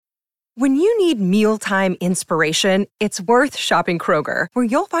When you need mealtime inspiration, it's worth shopping Kroger, where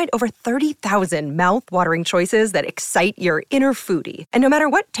you'll find over 30,000 mouth-watering choices that excite your inner foodie. And no matter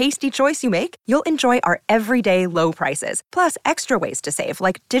what tasty choice you make, you'll enjoy our everyday low prices, plus extra ways to save,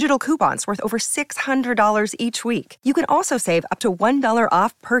 like digital coupons worth over $600 each week. You can also save up to $1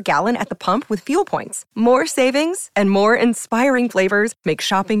 off per gallon at the pump with fuel points. More savings and more inspiring flavors make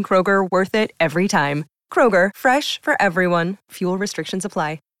shopping Kroger worth it every time. Kroger, fresh for everyone. Fuel restrictions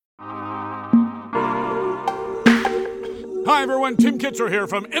apply. Hi everyone, Tim Kitzer here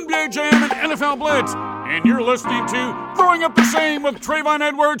from NBA Jam and NFL Blitz, and you're listening to Growing Up the Same with Trayvon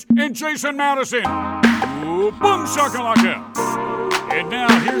Edwards and Jason Madison. Ooh, boom shakalaka. And now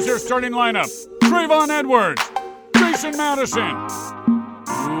here's your starting lineup. Trayvon Edwards, Jason Madison.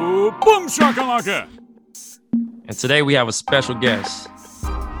 Ooh, boom shakalaka. And today we have a special guest,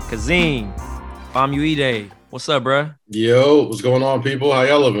 Kazeem Famuyide. What's up, bruh? Yo, what's going on, people? How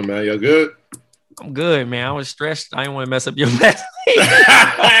y'all living, man? Y'all good? I'm good, man. I was stressed. I didn't want to mess up your last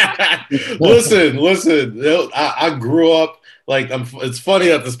Listen. I grew up it's funny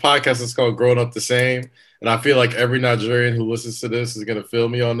that this podcast is called Growing Up the Same, and I feel like every Nigerian who listens to this is gonna feel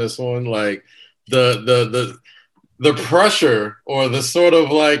me on this one. Like the pressure, or the sort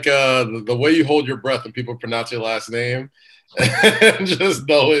of like the way you hold your breath when people pronounce your last name. And just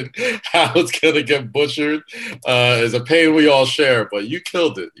knowing how it's gonna get butchered is a pain we all share. But you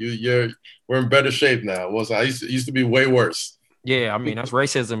killed it. We're in better shape now. I used to be way worse. Yeah, I mean, that's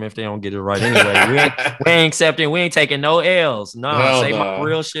racism if they don't get it right anyway. We ain't accepting. We ain't taking no L's. Say my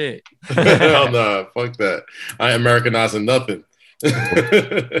real shit. Hell nah. Fuck that. I ain't Americanizing nothing.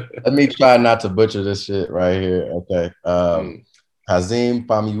 Let me try not to butcher this shit right here. Okay. Kazeem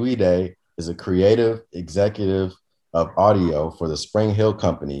Famuyide is a creative executive of audio for the Spring Hill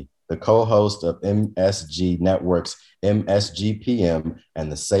Company, the co-host of MSG Network's MSGPM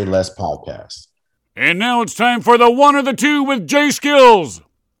and the Say Less podcast. And now it's time for the one or the two with Jay Skills.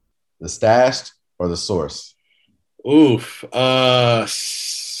 The Stashed or the Source? Oof.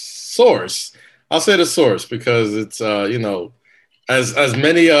 Source. I'll say the Source because it's as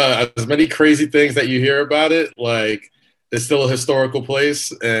many crazy things that you hear about it, like it's still a historical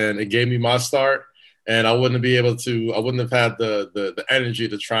place, and it gave me my start. And I wouldn't have had the energy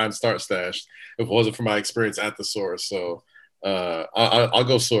to try and start Stashed if it wasn't for my experience at the Source. So I'll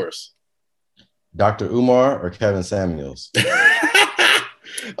go Source. Dr. Umar or Kevin Samuels?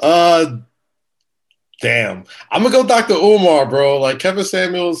 Damn. I'm going to go Dr. Umar, bro. Like Kevin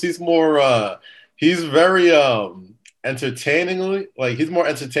Samuels, he's more, he's very entertainingly, like he's more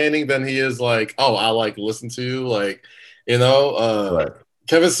entertaining than he is like, oh, I like listen to you. Like, right.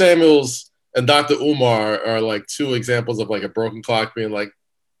 Kevin Samuels and Dr. Umar are like two examples of like a broken clock being like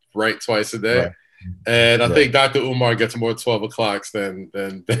right twice a day. Right. And I think Dr. Umar gets more 12 o'clocks than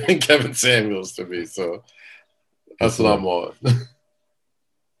Kevin Samuels to me. So that's what I'm on.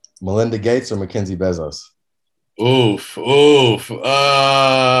 Melinda Gates or Mackenzie Bezos? Oof.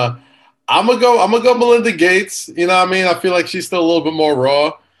 I'm gonna go Melinda Gates. You know what I mean? I feel like she's still a little bit more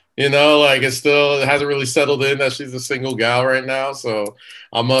raw. You know, like it hasn't really settled in that she's a single gal right now. So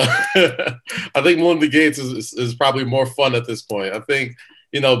I think Melinda Gates is probably more fun at this point. I think,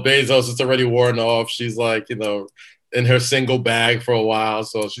 Bezos, it's already worn off. She's like, in her single bag for a while.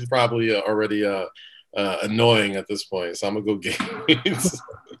 So she's probably already annoying at this point. So I'm going to go Gates.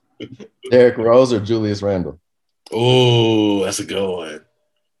 Derrick Rose or Julius Randle? Oh, that's a good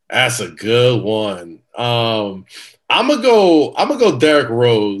one. I'm gonna go Derrick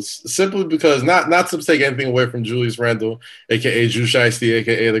Rose simply because not to take anything away from Julius Randle, aka Drew Shiesty,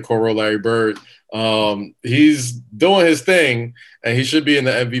 aka the Coro Larry Bird. He's doing his thing and he should be in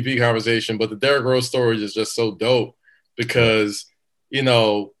the MVP conversation. But the Derrick Rose story is just so dope because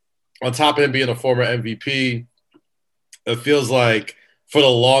on top of him being a former MVP, it feels like for the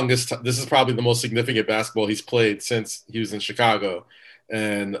longest time, this is probably the most significant basketball he's played since he was in Chicago.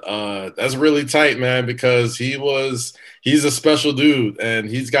 And that's really tight, man, because he's a special dude and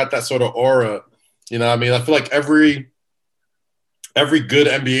he's got that sort of aura. You know what I mean? I feel like every good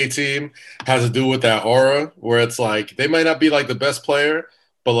NBA team has to do with that aura where it's like they might not be like the best player,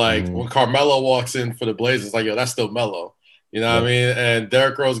 but like when Carmelo walks in for the Blazers, it's like, yo, that's still Melo. You know what I mean? And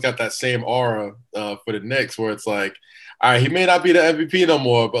Derrick Rose got that same aura for the Knicks where it's like, all right, he may not be the MVP no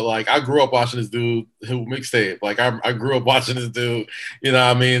more, but like I grew up watching this dude who mixtape. Like I grew up watching this dude, you know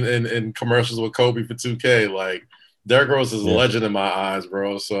what I mean, in commercials with Kobe for 2K. Like Derrick Rose is a legend in my eyes,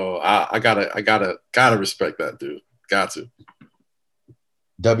 bro. So I gotta respect that dude. Got to.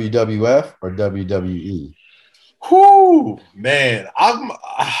 WWF or WWE? Whoo, man. I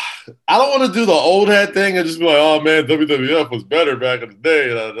don't want to do the old head thing and just be like, oh man, WWF was better back in the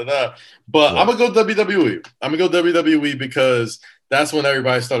day. Da, da, da. But I'm going to go WWE. I'm going to go WWE because that's when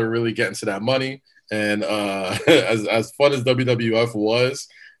everybody started really getting to that money. And as fun as WWF was,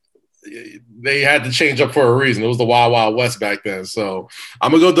 they had to change up for a reason. It was the Wild Wild West back then. So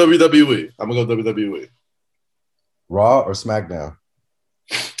I'm going to go WWE. I'm going to go WWE. Raw or SmackDown?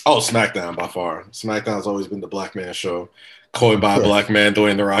 Oh, SmackDown by far. SmackDown's always been the black man show, coined by a black man,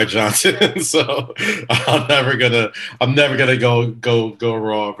 Dwayne The Rock Johnson. So I'm never gonna go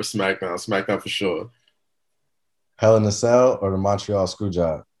Raw over SmackDown. SmackDown for sure. Hell in a Cell or the Montreal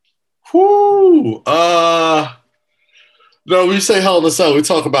Screwjob? Whoo! No, we say Hell in a Cell. We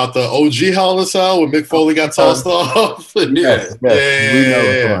talk about the OG Hell in a Cell when Mick Foley got tossed off. Yeah,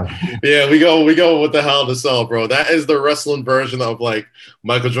 we go with the Hell in a Cell, bro. That is the wrestling version of like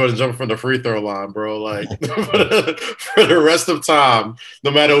Michael Jordan jumping from the free throw line, bro. Like for the rest of time,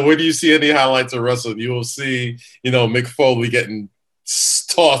 no matter when you see any highlights of wrestling, you will see, Mick Foley getting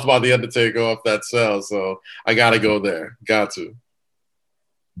tossed by the Undertaker off that cell. So I gotta go there. Got to.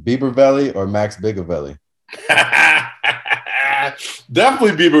 Bieber Valley or Max Bigavelli?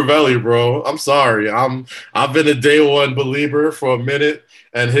 Definitely Bieber Valley, bro. I'm sorry. I've been a day one believer for a minute,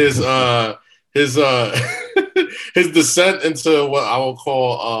 and his his descent into what I will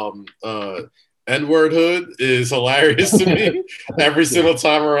call N-word hood is hilarious to me every single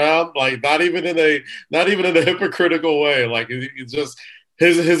time around. Like not even in a hypocritical way. Like it's just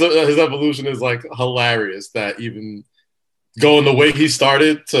his evolution is like hilarious. That even going the way he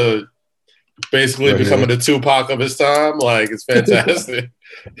started to basically becoming the Tupac of his time, like it's fantastic.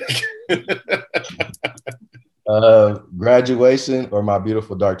 Graduation or My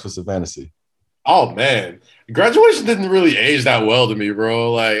Beautiful Dark Twisted Fantasy? Oh man, Graduation didn't really age that well to me,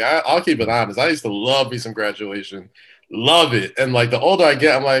 bro. Like I'll keep it honest. I used to love me some Graduation, love it, and like the older I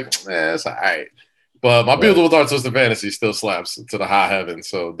get, I'm like, it's all right. But My Beautiful Dark Twisted Fantasy still slaps to the high heaven.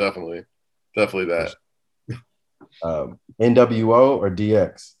 So definitely that. NWO or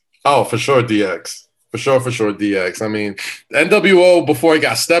DX? Oh, for sure, DX. For sure, DX. I mean, NWO before he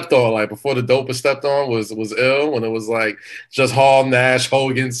got stepped on, like before the dope was stepped on, was ill when it was like just Hall, Nash,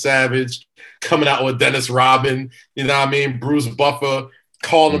 Hogan, Savage coming out with Dennis Rodman. You know what I mean? Bruce Buffer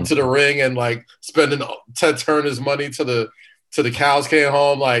calling him to the ring and like spending Ted Turner's money to the cows came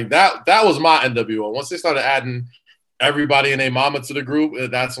home. Like that was my NWO. Once they started adding everybody and their mama to the group,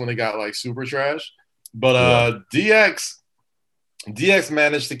 that's when it got like super trash. But DX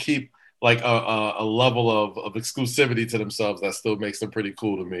managed to keep like a level of exclusivity to themselves that still makes them pretty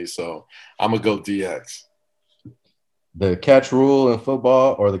cool to me. So I'm gonna go DX. The catch rule in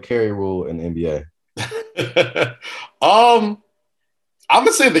football or the carry rule in the NBA? I'm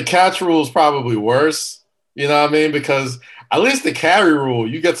gonna say the catch rule is probably worse. You know what I mean? Because at least the carry rule,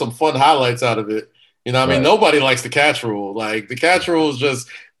 you get some fun highlights out of it. You know what I mean? Nobody likes the catch rule. Like the catch rule is just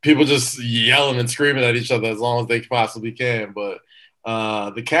people just yelling and screaming at each other as long as they possibly can. But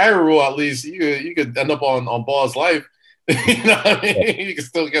the carry rule, at least you could end up on Ball's life. You know what I mean? You can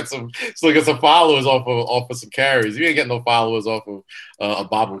still get some followers off of some carries. You ain't getting no followers off of a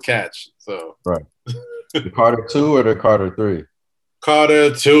bobble catch. So The Carter 2 or the Carter 3?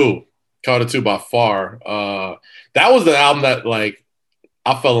 Carter 2 by far. That was the album that like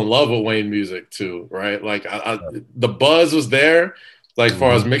I fell in love with Wayne music too, right? Like the buzz was there. Like,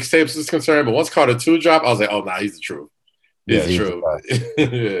 far as mixtapes is concerned, but once Carter 2 dropped, I was like, oh, nah, he's the truth. He's the truth.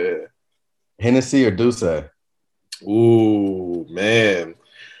 Yeah. Hennessy or Douce? Ooh, man.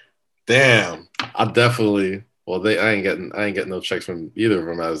 Damn. I definitely, I ain't getting no checks from either of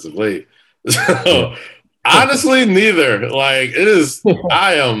them as of late. So, honestly, neither. Like, it is,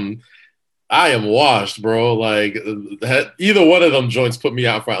 I am washed, bro. Like, either one of them joints put me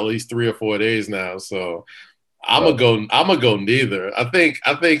out for at least 3 or 4 days now, so I'm gonna go neither. I think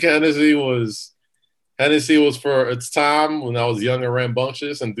Hennessy was for its time when I was young and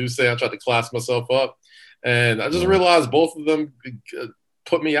rambunctious, and Douce I tried to class myself up, and I just realized both of them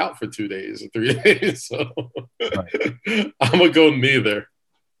put me out for 2 days or 3 days. So I'm gonna go neither.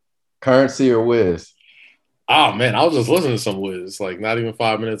 Currency or Wiz? Oh man, I was just listening to some Wiz like not even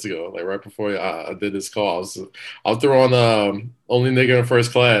 5 minutes ago, like right before I did this call. I'll throw on Only Nigga in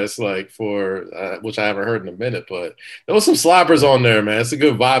First Class, like for which I haven't heard in a minute, but there was some slappers on there, man. It's a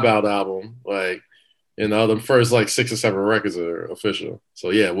good vibe out album. Like, you know, the first like 6 or 7 records are official.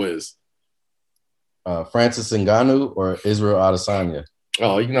 So yeah, Wiz. Francis Ngannou or Israel Adesanya?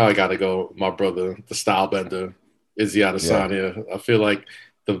 Oh, you know I gotta go, my brother, the style bender, Izzy Adesanya. Yeah. I feel like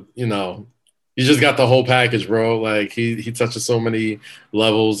he just got the whole package, bro. Like he touches so many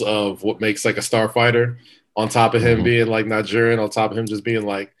levels of what makes like a star fighter. on top of him being like Nigerian, on top of him just being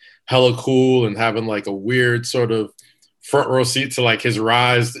like hella cool and having like a weird sort of front row seat to like his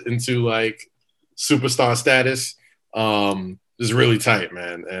rise into like superstar status, is really tight,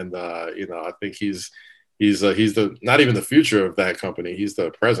 man. And I think he's the not even the future of that company, he's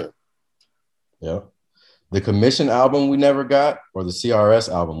the present. Yeah. The Commission album we never got, or the CRS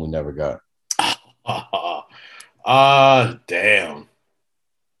album we never got? Damn.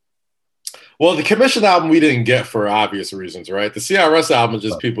 Well, the Commission album we didn't get for obvious reasons, right? The CRS album is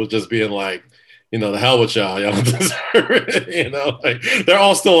just people just being like, the hell with y'all don't deserve it. Like they're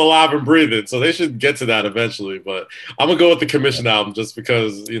all still alive and breathing, so they should get to that eventually. But I'm gonna go with the Commission album just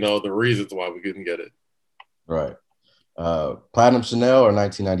because the reasons why we couldn't get it. Right. Platinum Chanel or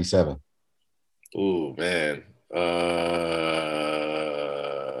 1997? Ooh, man.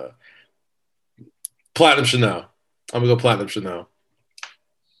 Platinum Chanel. I'm gonna go Platinum Chanel.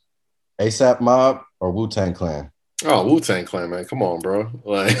 ASAP Mob or Wu-Tang Clan? Oh, Wu-Tang Clan, man. Come on, bro.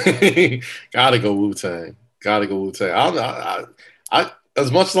 Like, gotta go Wu-Tang. Gotta go Wu-Tang. I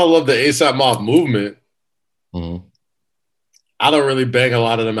as much as I love the ASAP Mob movement, I don't really bang a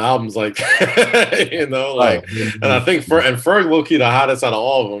lot of them albums like and I think Ferg low-key the hottest out of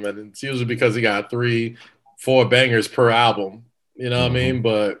all of them, and it's usually because he got 3-4 bangers per album. You know what I mean?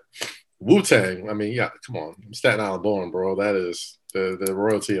 But Wu-Tang, I mean, yeah, come on. I'm Staten Island born, bro. That is the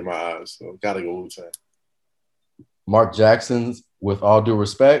royalty in my eyes. So gotta go Wu-Tang. Mark Jackson's With All Due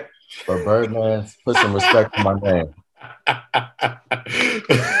Respect or Birdman's Put Some Respect on My Name?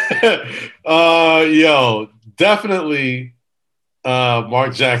 Yo, definitely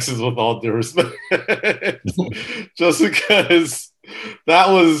Mark Jackson's With All Due Respect. Just because that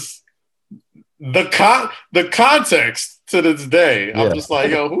was the context to this day. Yeah. I'm just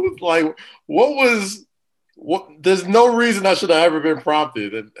like, yo, there's no reason I should have ever been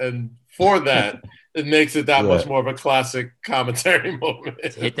prompted. And for that, it makes it that much more of a classic commentary moment.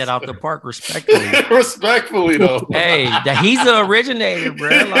 Hit that out the park respectfully. Respectfully, though. Hey, he's the originator, bro.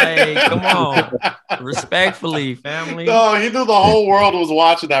 Like, come on. Respectfully, family. No, he knew the whole world was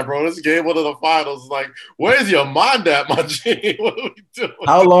watching that, bro. This game, one of the finals. Like, where's your mind at, my G? What are we doing?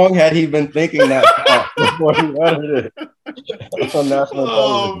 How long had he been thinking that before he uttered it? On national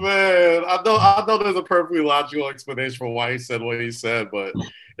television? Man. I know there's a perfectly logical explanation for why he said what he said, but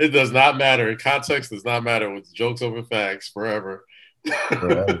it does not matter. Context does not matter. With jokes over facts forever.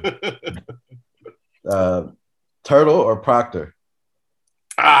 Turtle or Proctor?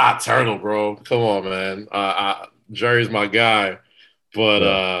 Turtle, bro. Come on, man. Jerry's my guy.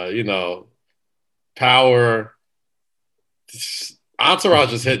 But, Power. Entourage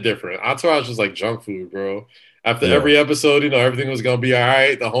just hit different. Entourage is like junk food, bro. After every episode, everything was going to be all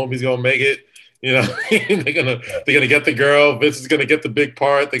right. The homie's going to make it. They're gonna get the girl. Vince is gonna get the big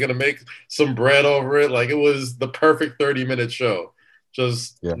part. They're gonna make some bread over it. Like, it was the perfect 30-minute show.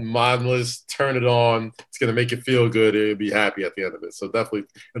 Just mindless. Turn it on. It's gonna make you feel good. You'll be happy at the end of it. So definitely,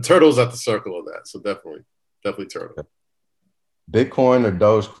 and Turtle's at the circle of that. So definitely Turtle. Bitcoin or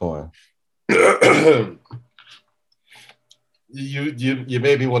Dogecoin? You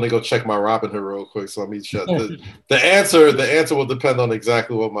made me want to go check my Robinhood real quick, so let me check. The answer will depend on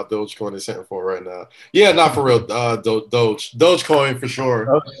exactly what my Dogecoin is hitting for right now. Yeah, not for real. Dogecoin for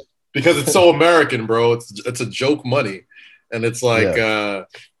sure, because it's so American, bro. It's a joke money, and it's like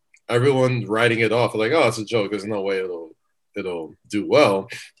everyone writing it off like, oh, it's a joke. There's no way it'll do well.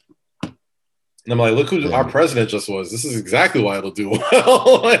 And I'm like, look who our president just was. This is exactly why it'll do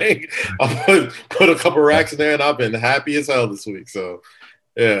well. Like, I put a couple racks in there, and I've been happy as hell this week. So,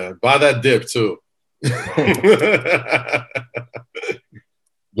 yeah, buy that dip too.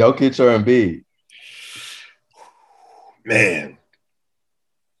 Jokic or Embiid? Man.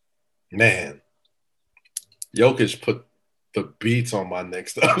 Jokic put the beats on my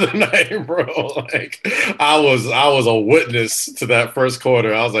necks the other night, bro. Like, I was a witness to that first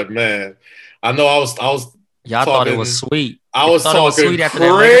quarter. I was like, man. I know I was y'all thought it was sweet. I was talking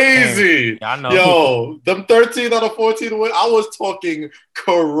crazy. Yeah, I know. Yo, them 13 out of 14 win. I was talking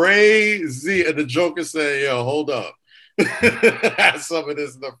crazy. And the Joker said, yo, hold up. Had some of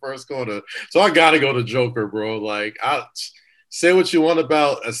this in the first quarter. So I gotta go to Joker, bro. Like, I say what you want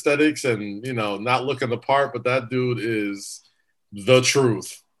about aesthetics and not looking the part, but that dude is the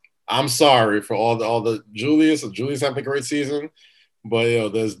truth. I'm sorry for all the Julius having a great season. But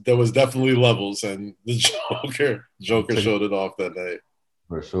there was definitely levels, and the Joker showed it off that night.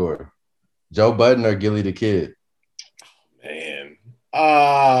 For sure. Joe Budden or Gilly the Kid? Man.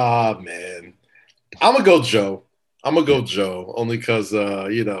 Man. I'm gonna go Joe. Only because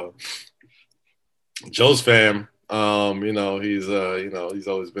Joe's fam. He's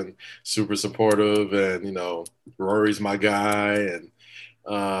always been super supportive, and Rory's my guy, and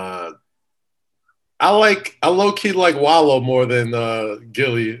I low key like Wallow more than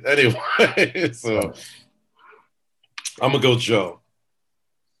Gilly anyway. So I'm gonna go Joe.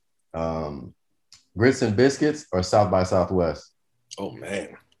 Grits and Biscuits or South by Southwest? Oh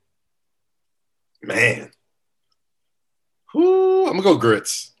man. Whoo, I'm gonna go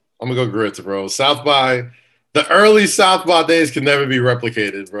Grits, bro. The early South by days can never be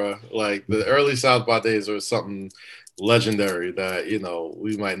replicated, bro. Like the early South by days are something legendary that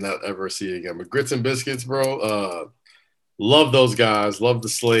we might not ever see again. But Grits and Biscuits, bro, love those guys, love the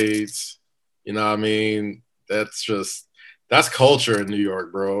Slades. You know what I mean? That's culture in New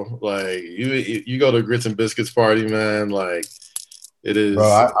York, bro. Like you go to Grits and Biscuits party, man. Like it is. Bro,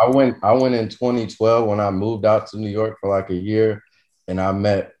 I went in 2012 when I moved out to New York for like a year, and I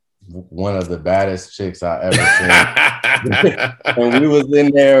met one of the baddest chicks I ever seen. And we was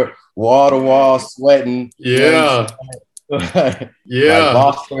in there wall to wall sweating. Yeah. Yeah.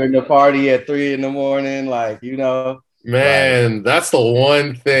 Lost her in the party at 3 a.m. Like, Man, that's the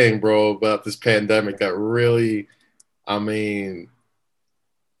one thing, bro, about this pandemic that really,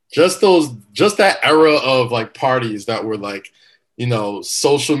 just that era of like parties that were like,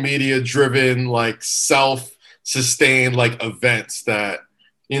 social media driven, like self-sustained like events that,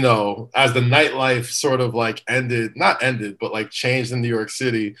 as the nightlife sort of like not ended, but like changed in New York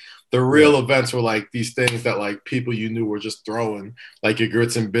City, the real events were like these things that like people you knew were just throwing, like your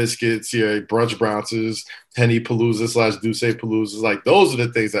Grits and Biscuits, your brunch bounces, Henny Palooza / Duce Paloozas. Like those are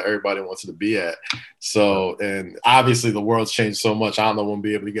the things that everybody wanted to be at. So, and obviously the world's changed so much. I don't know when we'll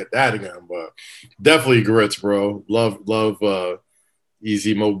be able to get that again, but definitely Grits, bro. Love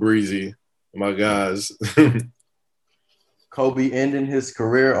Easy Mo Breezy, my guys. Kobe ending his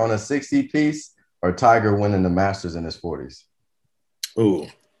career on a 60-piece or Tiger winning the Masters in his 40s? Ooh,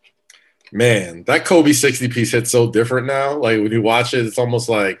 man, that Kobe 60-piece hits so different now. Like when you watch it, it's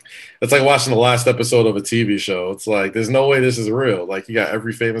like watching the last episode of a TV show. It's like there's no way this is real. Like you got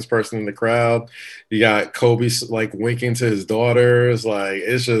every famous person in the crowd. You got Kobe like winking to his daughters. Like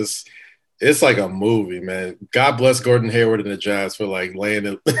it's like a movie, man. God bless Gordon Hayward and the Jazz for like laying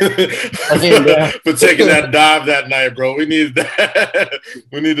it for taking that dive that night, bro. We needed that.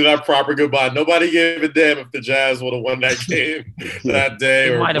 We needed our proper goodbye. Nobody gave a damn if the Jazz would have won that game that day.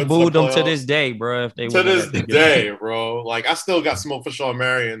 They or might have booed them to this day, bro. If they to this day, bro. Like I still got smoke for Shawn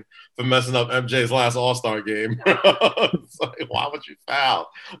Marion for messing up MJ's last All-Star game. It's like, why would you foul?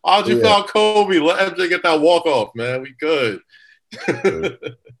 Why would you foul Kobe? Let MJ get that walk off, man. We good.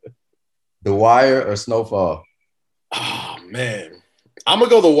 The Wire or Snowfall? Oh man, I'm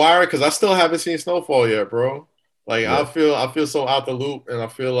gonna go The Wire because I still haven't seen Snowfall yet, bro. Like I feel so out the loop, and I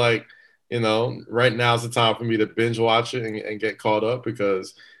feel like right now is the time for me to binge watch it and get caught up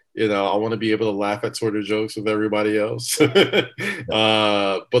because I want to be able to laugh at Twitter jokes with everybody else. But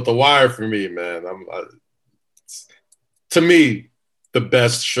The Wire for me, man, to me the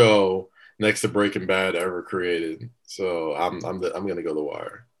best show next to Breaking Bad ever created. So I'm gonna go The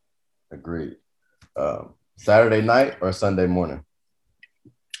Wire. Agreed. Saturday night or Sunday morning?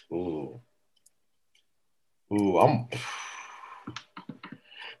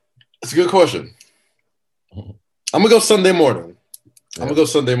 That's a good question. I'm gonna go Sunday morning. I'm gonna go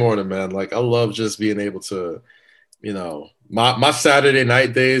Sunday morning, man. Like I love just being able to, my Saturday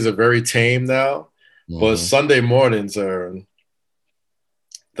night days are very tame now, but Sunday mornings are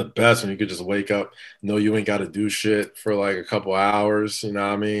the best when you could just wake up, know you ain't got to do shit for like a couple hours, you know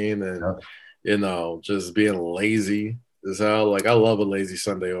what I mean? And, just being lazy as hell. Like I love a lazy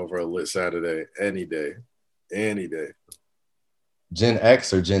Sunday over a lit Saturday any day. Gen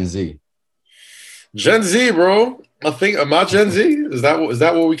X or Gen Z? Gen Z, bro. Am I Gen Z? Is that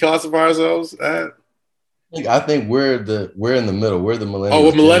what we classify ourselves at? I think we're in the middle. We're the millennials. Oh,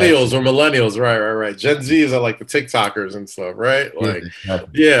 we're millennials. Right. Gen Z are like the TikTokers and stuff, right? Like,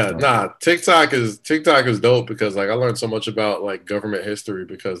 TikTok is dope because like I learned so much about like government history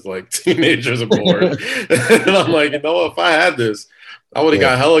because like teenagers are bored. And I'm like, if I had this, I would have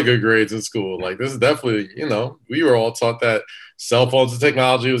got hella good grades in school. Like this is definitely, we were all taught that cell phones and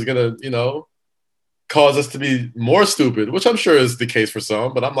technology was gonna, cause us to be more stupid, which I'm sure is the case for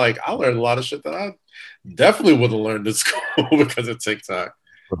some. But I'm like, I learned a lot of shit that I definitely wouldn't have learned in school because of TikTok.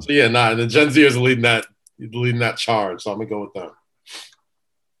 So and the Gen Zers are leading that charge. So I'm gonna go with them.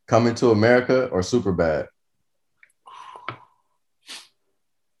 Coming to America or Superbad?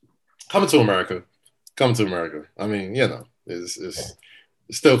 Coming to America. I mean, it's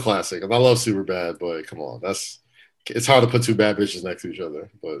still classic. And I love Superbad, but come on, it's hard to put two bad bitches next to each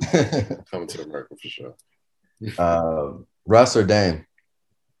other. But Coming to America for sure. Russ or Dame?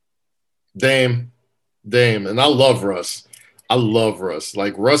 Dame. And I love Russ.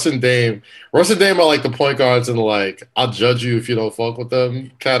 Like Russ and Dame are like the point guards in like I'll judge you if you don't fuck with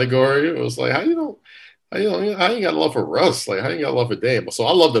them category. It was like how you got love for Russ? Like how you got love for Dame? So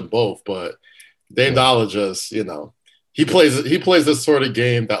I love them both, but Dame Dollar just he plays this sort of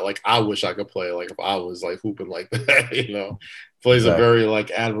game that like I wish I could play. Like if I was like hooping like that, plays a very like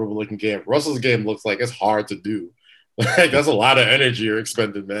admirable looking game. Russell's game looks like it's hard to do. Like that's a lot of energy you're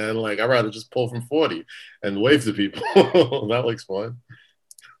expending, man. Like I'd rather just pull from 40 and wave to people. That looks fun.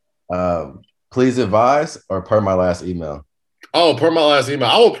 Please advise or per my last email? Oh, per my last email.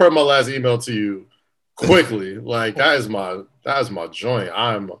 I will per my last email to you quickly. Like that is my joint.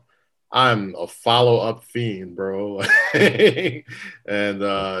 I'm a follow-up fiend, bro. And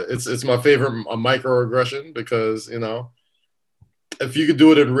it's my favorite microaggression because if you could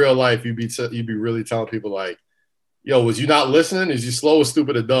do it in real life, you'd be really telling people like, yo, was you not listening? Is you slow or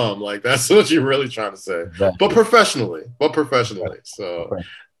stupid or dumb? Like that's what you're really trying to say. Exactly. But professionally. So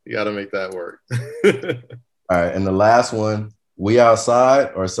you got to make that work. All right, and the last one, we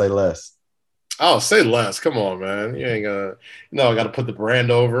outside or say less? Oh, say less. Come on, man. You ain't gonna. I got to put the brand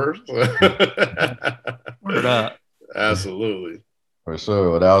over. Word up. Absolutely. For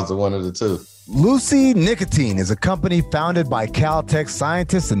sure. Well, that was the one of the two. Lucy Nicotine is a company founded by Caltech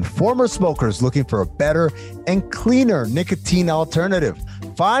scientists and former smokers looking for a better and cleaner nicotine alternative.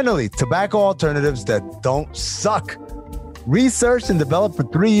 Finally, tobacco alternatives that don't suck. Researched and developed for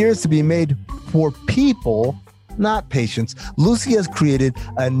 3 years to be made for people, not patients, Lucy has created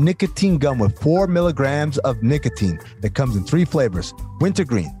a nicotine gum with 4 milligrams of nicotine that comes in 3 flavors: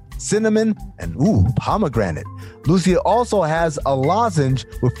 wintergreen, cinnamon, and pomegranate. Lucy also has a lozenge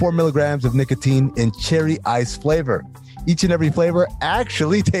with 4 milligrams of nicotine in cherry ice flavor. Each and every flavor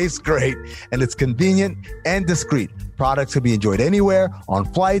actually tastes great, and it's convenient and discreet. Products can be enjoyed anywhere,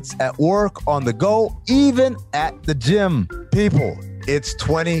 on flights, at work, on the go, even at the gym. People, it's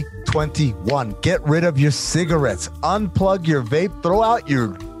 2021. Get rid of your cigarettes, unplug your vape, throw out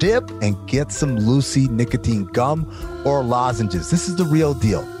your dip, and get some Lucy nicotine gum or lozenges. This is the real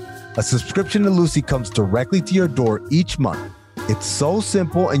deal. A subscription to Lucy comes directly to your door each month. It's so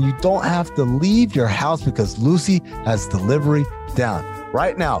simple, and you don't have to leave your house because Lucy has delivery down.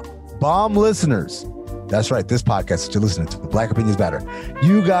 Right now, bomb listeners, that's right, this podcast that you're listening to, Black Opinions Matter,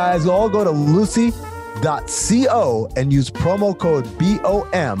 you guys all go to lucy.co and use promo code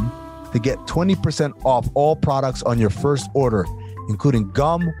BOM to get 20% off all products on your first order, including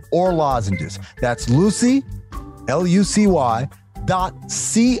gum or lozenges. That's Lucy, Lucy.co,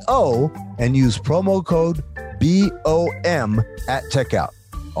 and use promo code BOM at checkout.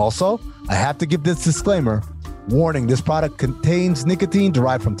 Also, I have to give this disclaimer. Warning, this product contains nicotine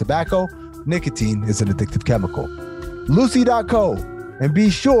derived from tobacco. Nicotine is an addictive chemical. Lucy.co, and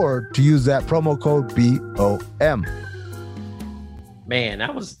be sure to use that promo code BOM. Man,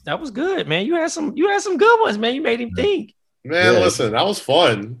 that was good, man. You had some good ones, man. You made him think. Man, listen, that was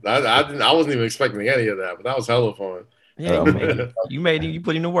fun. I wasn't even expecting any of that, but that was hella fun. Yeah, you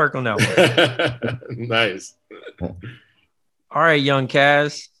put in the work on that one. Nice. All right, young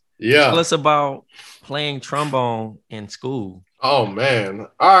Kaz. Yeah. Tell us about playing trombone in school. Oh man.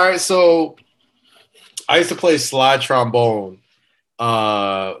 All right. So I used to play slide trombone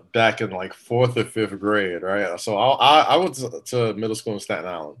back in like 4th or 5th grade, right? So I went to middle school in Staten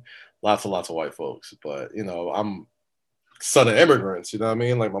Island. Lots and lots of white folks, but I'm son of immigrants, you know what I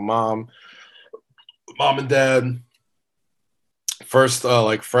mean? Like my mom and dad first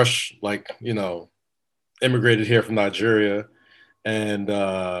immigrated here from Nigeria, and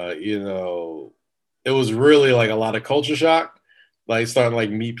it was really like a lot of culture shock, like starting to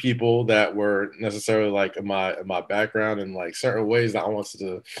like meet people that were necessarily like in my background and like certain ways that I wanted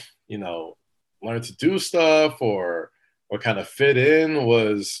to learn to do stuff or kind of fit in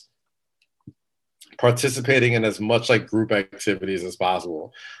was participating in as much like group activities as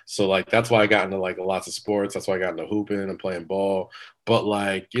possible. So like that's why I got into like lots of sports. That's why I got into hooping and playing ball. But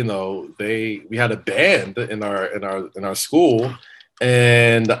like we had a band in our school,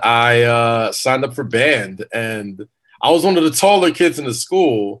 and I signed up for band, and I was one of the taller kids in the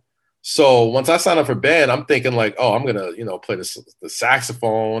school. So once I signed up for band, I'm thinking like, oh, I'm gonna play the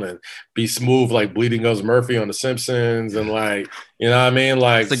saxophone and be smooth like Bleeding Gums Murphy on The Simpsons, and like what I mean,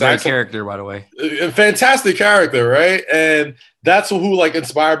 like it's a great character, by the way. A fantastic character, right? And that's who like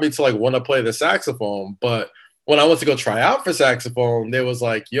inspired me to like want to play the saxophone. But when I went to go try out for saxophone, they was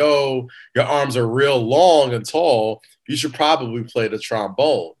like, yo, your arms are real long and tall. You should probably play the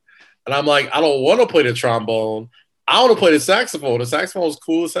trombone. And I'm like, I don't want to play the trombone. I want to play the saxophone. The saxophone was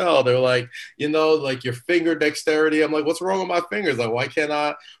cool as hell. They're like, like your finger dexterity. I'm like, what's wrong with my fingers? Like, why can't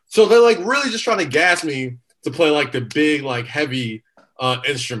I? So they're like really just trying to gas me to play like the big, like heavy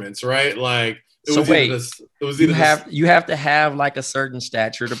instruments, right? Like, you have to have like a certain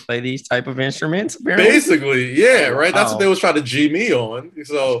stature to play these type of instruments. Apparently. Basically, yeah, right. That's what they was trying to G me on.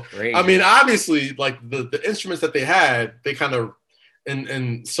 So I mean, obviously, like the instruments that they had, they kind of,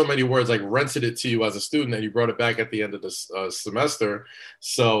 in so many words, like rented it to you as a student, and you brought it back at the end of the semester.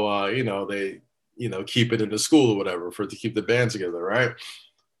 So they keep it in the school or whatever to keep the band together, right?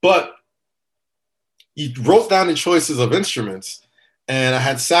 But you wrote down the choices of instruments, and I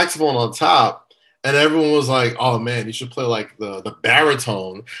had saxophone on top. And everyone was like, oh, man, you should play like the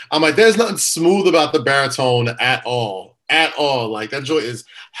baritone. I'm like, there's nothing smooth about the baritone at all. At all. Like, that joint is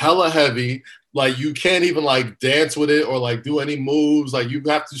hella heavy. Like, you can't even like dance with it or like do any moves. Like, you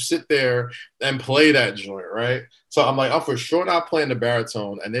have to sit there and play that joint, right? So I'm like, I'm for sure not playing the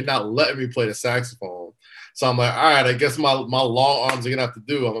baritone, and they're not letting me play the saxophone. So I'm like, all right, I guess my long arms are gonna have to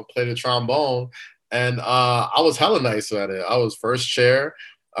do. I'm gonna play the trombone. And I was hella nice at it. I was first chair.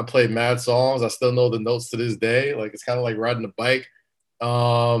 I played mad songs. I still know the notes to this day. Like, it's kind of like riding a bike.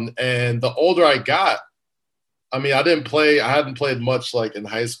 And the older I got, I mean, I hadn't played much like in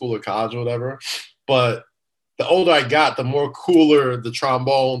high school or college or whatever, but the older I got, the more cooler the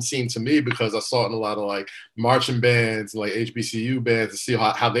trombone seemed to me, because I saw it in a lot of like marching bands and like HBCU bands to see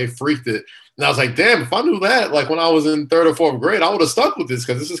how they freaked it. And I was like, damn, if I knew that, like when I was in 3rd or 4th grade, I would have stuck with this,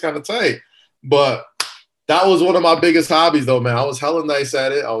 because this is kind of tight. But that was one of my biggest hobbies, though, man. I was hella nice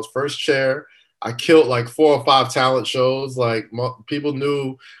at it. I was first chair. I killed like 4 or 5 talent shows. Like, people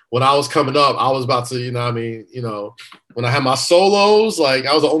knew when I was coming up, I was about to, when I had my solos, like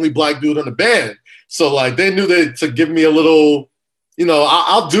I was the only black dude in the band. So like they knew to give me a little,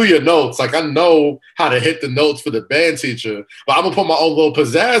 I'll do your notes. Like, I know how to hit the notes for the band teacher, but I'm gonna put my own little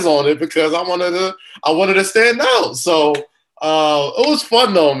pizzazz on it because I wanted to stand out. So it was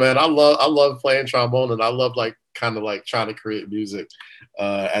fun though, man. I love playing trombone, and I love like kind of like trying to create music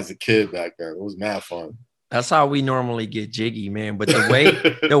as a kid back then. It was mad fun. That's how we normally get jiggy, man. But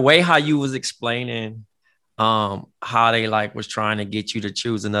the way how you was explaining how they like was trying to get you to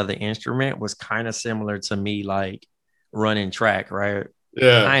choose another instrument was kind of similar to me like running track, right?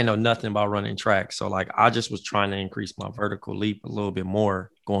 Yeah. I ain't know nothing about running track. So like I just was trying to increase my vertical leap a little bit more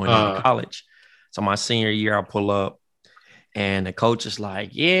going into college. So my senior year, I pull up and the coach is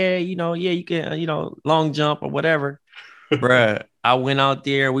like, yeah, you can, long jump or whatever. Bruh, I went out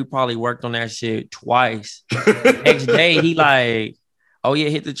there. We probably worked on that shit twice. Next day, he like, oh yeah,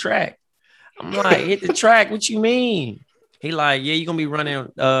 hit the track. I'm like, hit the track? What you mean? He like, yeah, you're going to be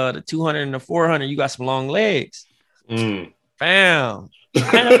running the 200 and the 400. You got some long legs. Fam.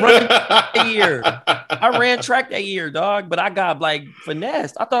 I ran track that year, dog, but I got like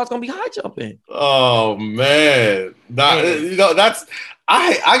finessed. I thought I was going to be high jumping. Oh, man. I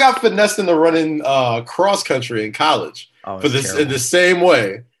got finessed into running cross country in college in the same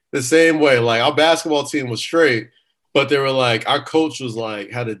way. Like, our basketball team was straight. But they were like, our coach was like,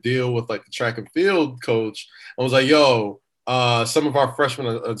 had to deal with like the track and field coach. And was like, yo, some of our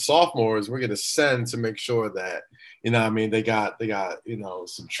freshmen and sophomores, we're going to send to make sure that, they got,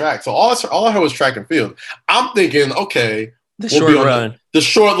 some track. So all I heard was track and field. I'm thinking, okay, the short run, the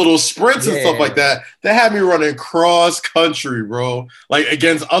short little sprints and stuff like that. They had me running cross country, bro, like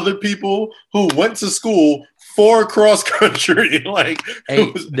against other people who went to school for cross country. Like,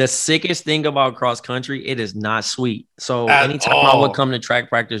 hey, the sickest thing about cross country, it is not sweet. So anytime I would come to track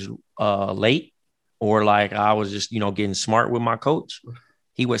practice late, or like I was just getting smart with my coach,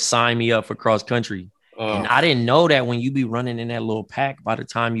 he would sign me up for cross country. And I didn't know that when you be running in that little pack, by the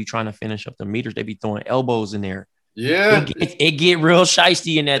time you trying to finish up the meters, they be throwing elbows in there. Yeah, it get real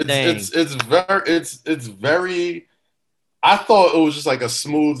shiesty in that thing. It's very. I thought it was just like a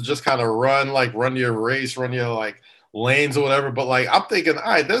smooth, just kind of run your race, run your like lanes or whatever. But like, I'm thinking, all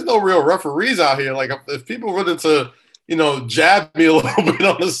right, there's no real referees out here. Like, if people wanted to, jab me a little bit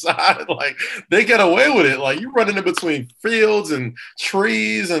on the side, like they get away with it. Like, you running in between fields and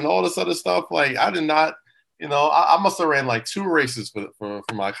trees and all this other stuff. Like, I did not, I must have ran like 2 races for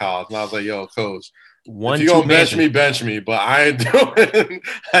my college. And I was like, yo, coach, if you gonna bench me, but I ain't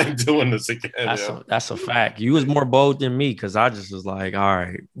doing this again. That's a fact. You was more bold than me, because I just was like, all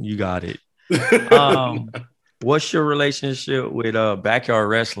right, you got it. What's your relationship with backyard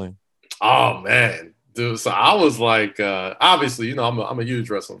wrestling? Oh man, dude. So I was like, obviously, I'm a huge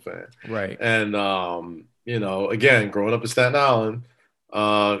wrestling fan, right? And again, growing up in Staten Island,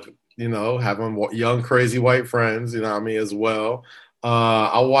 having young crazy white friends, as well.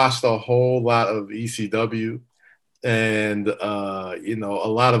 I watched a whole lot of ECW. and a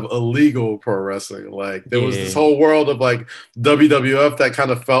lot of illegal pro wrestling. Like there was this whole world of like WWF that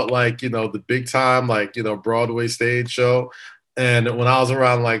kind of felt like, the big time, like, Broadway stage show. And when I was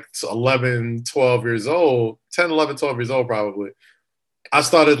around like 11, 12 years old, 10, 11, 12 years old, probably, I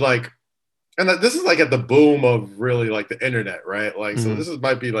started like, and this is like at the boom of really like the internet, right? Like, so this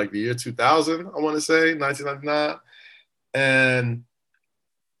might be like the year 2000, I want to say 1999. And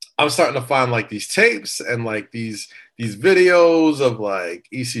I'm starting to find like these tapes and like these videos of like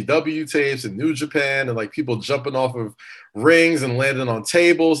ECW tapes in New Japan and like people jumping off of rings and landing on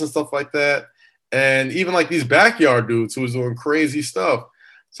tables and stuff like that. And even like these backyard dudes who was doing crazy stuff.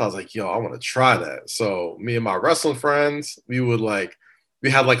 So I was like, yo, I want to try that. So me and my wrestling friends, we had like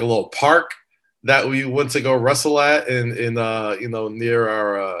a little park that we went to go wrestle at in near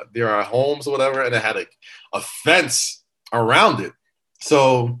our homes or whatever. And it had a fence around it.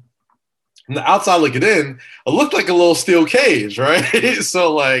 So from the outside looking in, it looked like a little steel cage, right?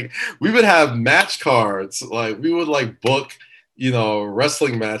 So like we would have match cards, like we would like book,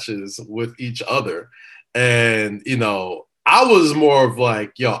 wrestling matches with each other. And, I was more of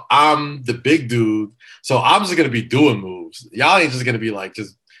like, yo, I'm the big dude, so I'm just going to be doing moves. Y'all ain't just going to be like,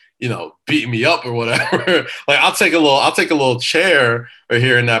 just, beating me up or whatever. Like I'll take a little chair or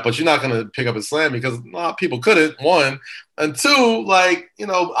here and that, but you're not going to pick up and slam me because a lot of people couldn't, one. And two, like,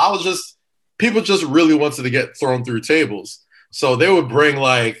 people just really wanted to get thrown through tables. So they would bring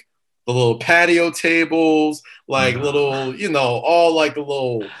like the little patio tables, like little, all like the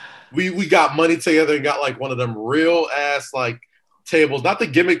little, we got money together and got like one of them real ass like tables, not the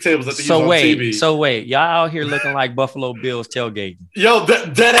gimmick tables that they use on TV. So wait, y'all out here looking like Buffalo Bills tailgating. Yo,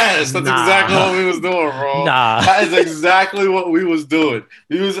 dead ass. That's exactly what we was doing, bro. That is exactly what we was doing.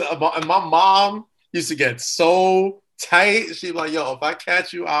 And my mom used to get so tight. She's like, yo, if I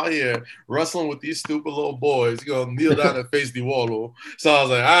catch you out here wrestling with these stupid little boys, you're going to kneel down and face the wall. So I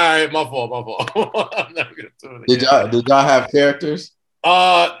was like, all right, my fault. I'm never going to do it. Did y'all have characters?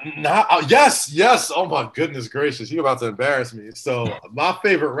 Yes. Oh my goodness gracious, you're about to embarrass me. So my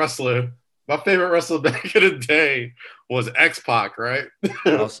favorite wrestler back in the day was X-Pac, right?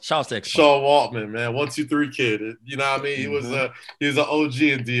 Shout out to X-Pac. Sean Waltman, man, 1, 2, 3 kid. You know what I mean? He was an OG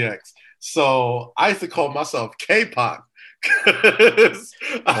in DX. So I used to call myself K-Pac because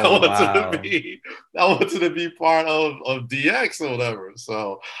I wanted to be part of DX or whatever.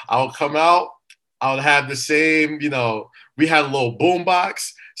 So I would come out. I would have the same, we had a little boom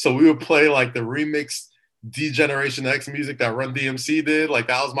box. So we would play like the remix D-Generation X music that Run DMC did. Like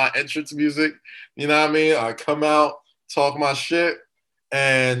that was my entrance music. You know what I mean? I'd come out, talk my shit.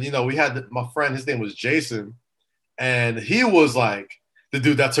 And, we had my friend, his name was Jason. And he was like the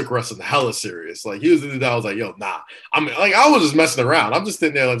dude that took wrestling hella serious. Like he was the dude that was like, yo, nah. I mean, like I was just messing around. I'm just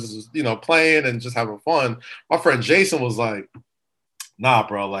sitting there, like, just, playing and just having fun. My friend Jason was like, nah,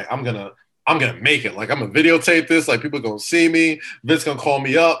 bro, like I'm gonna make it. Like I'm gonna videotape this. Like people gonna see me. Vince gonna call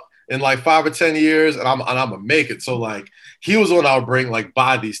me up in like 5 or 10 years, and I'm gonna make it. So like he was the one I would bring, like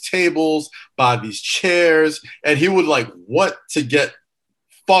buy these tables, buy these chairs, and he would like want to get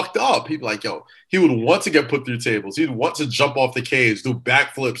fucked up. He'd be like, yo, he would want to get put through tables. He'd want to jump off the cage, do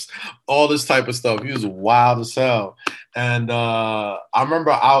backflips, all this type of stuff. He was wild as hell. And I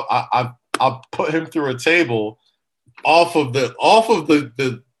remember I put him through a table off of the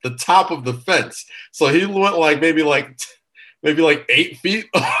top of the fence. So he went like maybe like 8 feet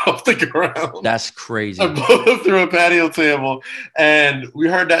off the ground. That's crazy. I put him through a patio table, and we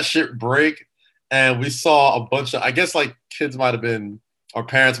heard that shit break, and we saw a bunch of, I guess like kids might have been, our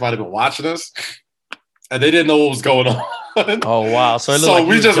parents might have been watching us, and they didn't know what was going on. Oh wow! So like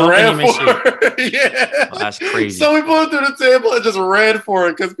we just ran for it. Yeah, oh, that's crazy. So we put him through the table and just ran for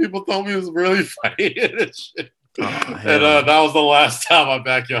it because people thought we was really fighting and shit. Oh, and that was the last time I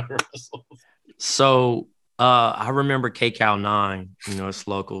backyard wrestled. So I remember KCAL 9, it's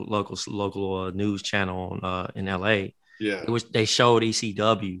local news channel in LA. Yeah, they showed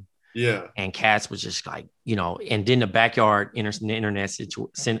ECW. Yeah, and cats was just like, and then the backyard internet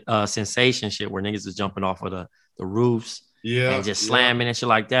sensation shit where niggas is jumping off of the roofs, and just slamming and shit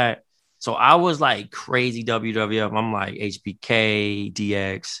like that. So I was like crazy WWF. I'm like HBK,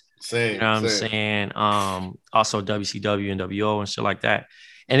 DX. Same, you know what I'm saying? Also WCW and WO and shit like that.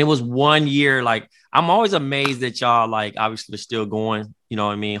 And it was 1 year, like I'm always amazed that y'all like obviously still going, you know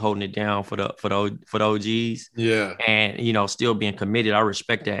what I mean, holding it down for the OGs. Yeah. And still being committed. I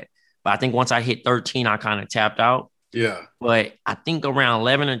respect that. But I think once I hit 13, I kind of tapped out. Yeah. But I think around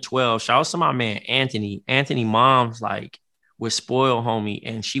 11 or 12, shout out to my man Anthony. Anthony mom's like would spoil homie,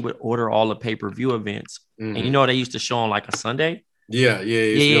 and she would order all the pay-per-view events. Mm-hmm. And they used to show on like a Sunday.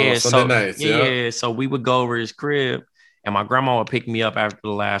 Yeah. Sunday nights. Yeah. So we would go over his crib, and my grandma would pick me up after the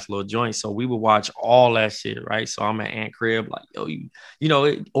last little joint. So we would watch all that shit, right? So I'm at Aunt crib, like,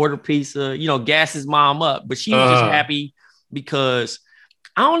 yo, order pizza, gas his mom up. But she was just happy because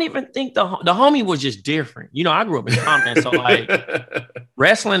I don't even think the homie was just different. I grew up in Compton, so like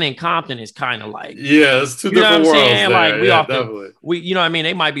wrestling in Compton is kind of like, it's two different worlds. There. Like we often, definitely.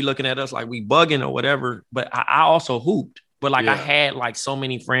 they might be looking at us like we bugging or whatever. But I also hooped. But like I had like so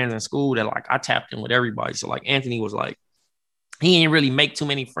many friends in school that like I tapped in with everybody. So like Anthony was like, he didn't really make too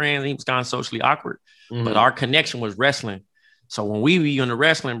many friends. He was kind of socially awkward, but our connection was wrestling. So when we were in the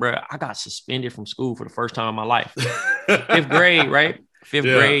wrestling, bro, I got suspended from school for the first time in my life. 5th grade, right? 5th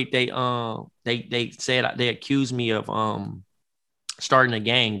grade, they said they accused me of starting a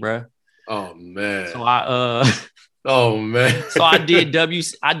gang, bro. Oh man. So oh man. So I did the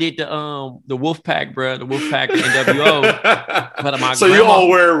Wolfpack, bro, the Wolfpack NWO. But so you all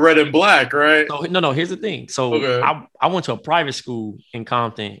wear red and black, right? So no, here's the thing. So I went to a private school in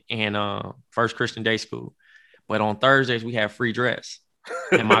Compton and First Christian Day School. But on Thursdays we had free dress.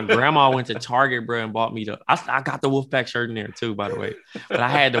 And my grandma went to Target, bro, and bought me I got the Wolfpack shirt in there too, by the way. But I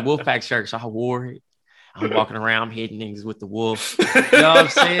had the Wolfpack shirt, so I wore it. I'm walking around hitting niggas with the wolf. You know what I'm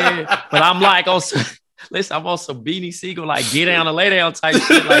saying? But I'm like, listen, I'm on some Beanie Siegel, like get down and lay down type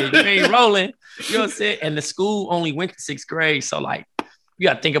shit. Like you ain't rolling. You know what I'm saying? And the school only went to 6th grade. So like you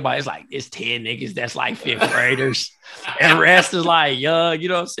gotta think about it, it's 10 niggas that's like 5th graders. And the rest is like young, you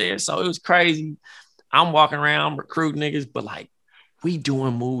know what I'm saying? So it was crazy. I'm walking around recruiting niggas, but like we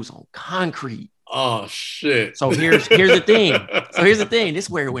doing moves on concrete. Oh shit. So here's the thing. This is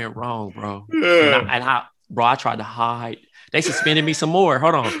where it went wrong, bro. Yeah. I tried to hide. They suspended me some more.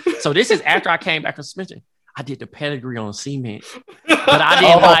 Hold on. So this is after I came back from suspension. I did the pedigree on cement, but I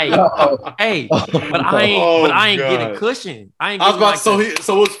didn't but I ain't get a cushion. I was about so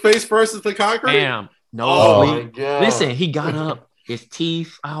was face first is the concrete? Damn. No. Listen, he got up, his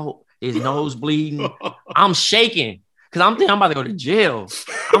teeth out, his nose bleeding. I'm shaking. Cause I'm thinking I'm about to go to jail.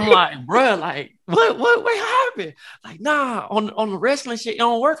 I'm like, bro, like, what happened? Like, nah, on the wrestling shit, it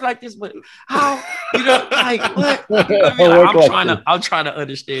don't work like this. But how, like what? I'm trying to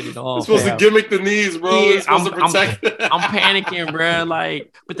understand it all. You're supposed to gimmick the knees, bro. Yeah, I'm panicking, bro.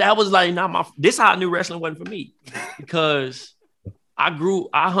 Like, but that was like not this how I knew wrestling wasn't for me because I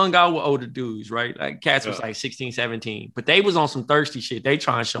hung out with older dudes, right? Like cats was like 16, 17, but they was on some thirsty shit. They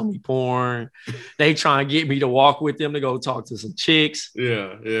trying to show me porn. They trying to get me to walk with them to go talk to some chicks.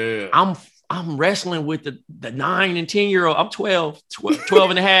 Yeah. I'm wrestling with the 9 and 10-year-old. I'm 12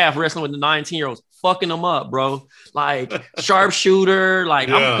 and a half wrestling with the 9 and 10-year-olds, fucking them up, bro. Like sharpshooter. Like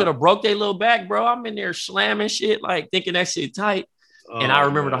I could have broke their little back, bro. I'm in there slamming shit, like thinking that shit tight. And I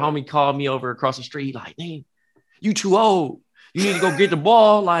remember the homie called me over across the street, like, "Dang, you too old. You need to go get the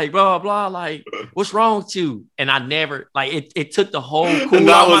ball, like blah blah. Like, what's wrong with you?" And I never it took the whole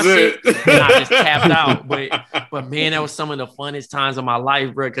cool out my shit, and I just tapped out. But man, that was some of the funnest times of my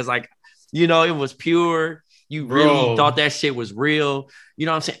life, bro. Because like, it was pure. You really thought that shit was real. You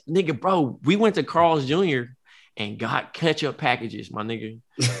know what I'm saying, nigga, bro? We went to Carl's Jr. and got ketchup packages, my nigga.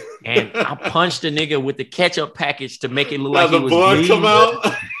 And I punched the nigga with the ketchup package to make it look like he was bleeding. Come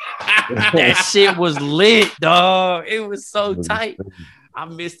out. That shit was lit, dog. It was so tight. I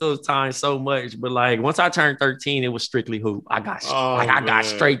miss those times so much. But like once I turned 13, it was strictly hoop. I got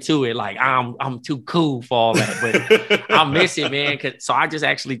straight to it. Like I'm too cool for all that. But I miss it, man. So I just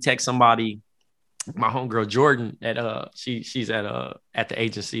actually text somebody, my homegirl Jordan, she's at the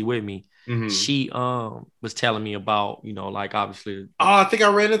agency with me. Mm-hmm. She was telling me about, like obviously. Oh, I think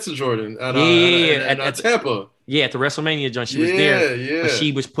I ran into Jordan at Tampa. Yeah, at the WrestleMania joint. She was there. Yeah. But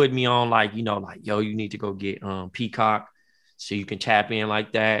she was putting me on like, yo, you need to go get Peacock so you can tap in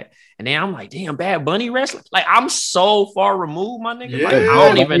like that. And then I'm like, damn, Bad Bunny wrestling. Like I'm so far removed, my nigga. Like, I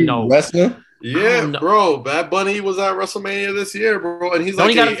don't even know. Wrestling? Yeah, bro. Bad Bunny was at WrestleMania this year, bro. And he's don't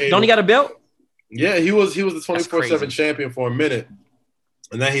he got a belt? Yeah, he was the 24/7 champion for a minute.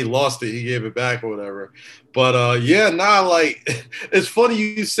 And then he lost it. He gave it back or whatever. But like it's funny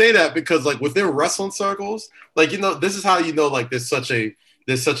you say that because like within wrestling circles, like this is how like there's such a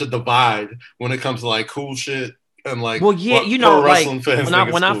divide when it comes to like cool shit and like like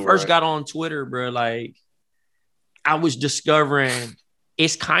when I first got on Twitter, bro, like I was discovering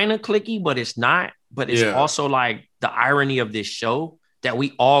it's kind of cliquey, but it's not. But it's also like the irony of this show that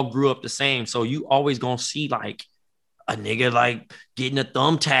we all grew up the same. So you always gonna see like a nigga like getting a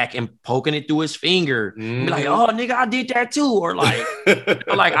thumbtack and poking it through his finger. Be like, oh, nigga, I did that too. Or like,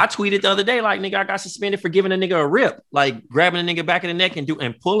 like I tweeted the other day, like, nigga, I got suspended for giving a nigga a rip, like grabbing a nigga back in the neck and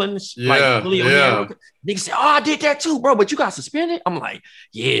pulling, like pulling your hand. Nigga said, oh, I did that too, bro, but you got suspended? I'm like,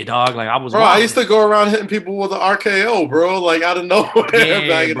 yeah, dog. Like I was. Bro, I used to go around hitting people with an RKO, bro. Like out of nowhere.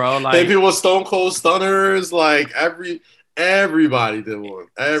 Yeah, bro. Like hitting people with Stone Cold Stunners. Like everybody did one.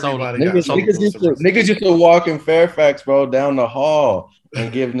 Everybody niggas used to walk in Fairfax, bro, down the hall and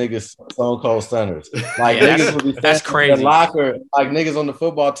give niggas Stone Cold Stunners. Like niggas would be that's crazy. In the locker, like niggas on the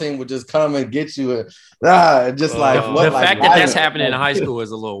football team would just come and get you. Just like the fact that that's happening in high school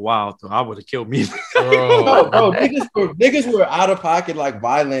is a little wild. Though I would have killed me. Bro, niggas were out of pocket, like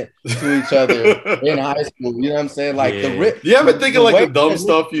violent to each other in high school. You know what I'm saying? Like you ever think of like the dumb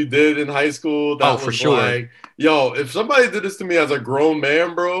stuff you did in high school? That was for sure. Like, yo, if somebody did this to me as a grown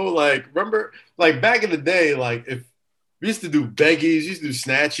man, bro, like remember, like back in the day, like if we used to do beggies, we used to do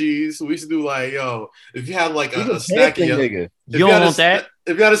snatchies. We used to do like, yo, if you had like a snack in your, you don't want that.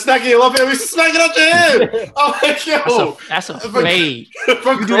 If you had a snack in your left hand, we used to smack it out your head. I'm like, yo, that's a fade. If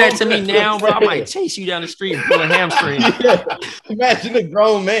you do that to me now, bro, I might chase you down the street and pull a hamstring. Imagine a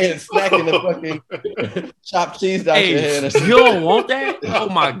grown man smacking the fucking chopped cheese out your head. You don't want that? Oh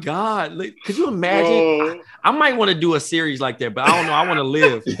my God! Could you imagine? I might want to do a series like that, but I don't know. I want to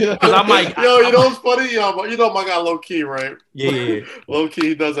live because I might. Yo, you know what's funny? Yo, you know my guy Low Key, right? Yeah. Low Key,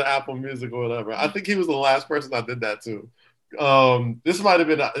 he does an Apple Music or whatever. I think he was the last person I did that to. This might have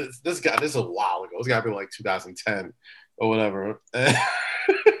been this is a while ago. It's got to be like 2010 or whatever.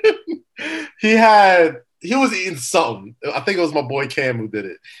 He was eating something. I think it was my boy Cam who did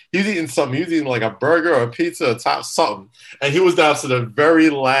it. He was eating something. He was eating like a burger or a pizza, something. And he was down to the very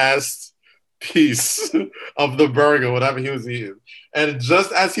last piece of the burger, whatever he was eating. And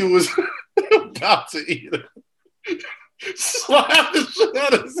just as he was about to eat it, slapped the shit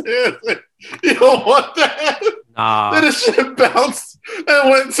out of his hand. Like, you don't want that? Nah. Then the shit bounced and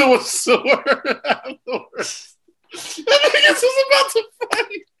went to a sewer afterwards. And niggas was about to fight.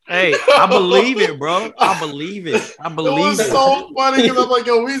 Hey, I believe it, bro. I believe it. It was so funny because I'm like,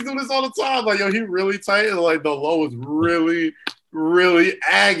 yo, we do this all the time. Like, yo, he really tight. And like, the low was really, really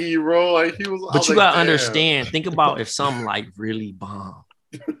aggy, bro. Like, he was. But you gotta understand. Think about if something like really bomb.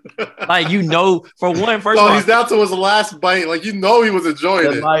 Like, you know, for one, first of all, he's down to his last bite. Like, you know, he was enjoying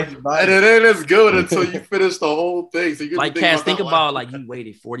it, and it ain't as good until you finish the whole thing. So you like, Cass, think about like you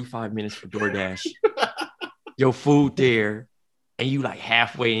waited 45 minutes for DoorDash, your food there, and you like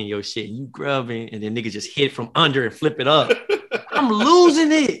halfway in your shit, you grubbing, and then nigga just hit from under and flip it up. I'm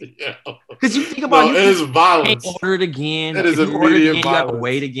losing it because you think about it is violence. Can't order it again. It is immediate violence. You have to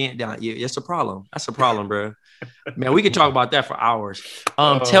wait again. Yeah, it's a problem. That's a problem, bro. Man, we could talk about that for hours.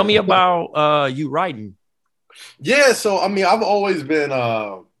 Tell me about you writing. Yeah, so I mean, I've always been.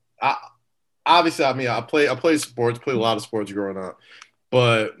 I played sports, played a lot of sports growing up,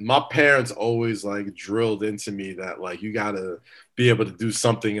 but my parents always like drilled into me that like you gotta be able to do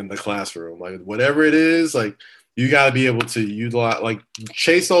something in the classroom, like whatever it is, like. You got to be able to utilize, like,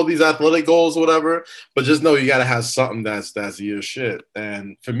 chase all these athletic goals, or whatever, but just know you got to have something that's your shit.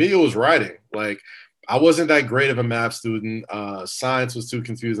 And for me, it was writing. Like, I wasn't that great of a math student. Science was too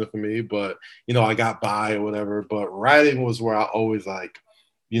confusing for me, but, you know, I got by or whatever. But writing was where I always, like,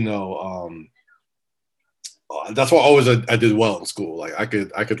 you know, that's why I did well in school. Like, I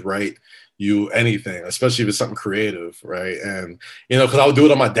could write you anything, especially if it's something creative, right? And, you know, because I would do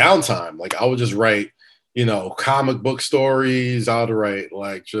it on my downtime. Like, I would just write, you know, comic book stories. I would write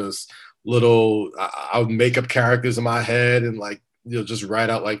like just little, I would make up characters in my head and like, you know, just write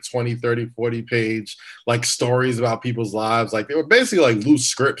out like 20, 30, 40 page, like stories about people's lives. Like they were basically like loose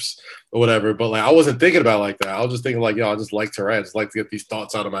scripts or whatever, but like, I wasn't thinking about it like that. I was just thinking like, yo, I just like to write. I just like to get these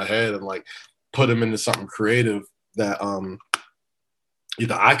thoughts out of my head and like put them into something creative that,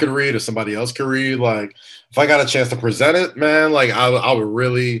 either I could read or somebody else could read. Like if I got a chance to present it, man, like I would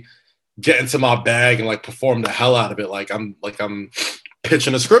really get into my bag and like perform the hell out of it. Like I'm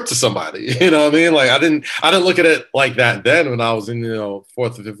pitching a script to somebody, you know what I mean? Like I didn't look at it like that then when I was in, you know,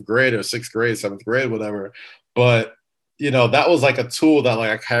 4th or 5th grade or 6th grade, 7th grade, whatever. But, you know, that was like a tool that like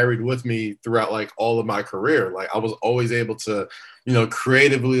I carried with me throughout like all of my career. Like I was always able to, you know,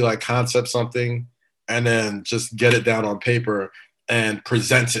 creatively like concept something and then just get it down on paper and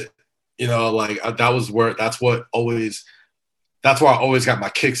present it, you know, like that's where I always got my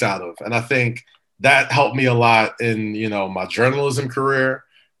kicks out of. And I think that helped me a lot in, you know, my journalism career,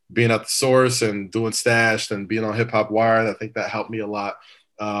 being at The Source and doing Stashed and being on Hip Hop Wired. I think that helped me a lot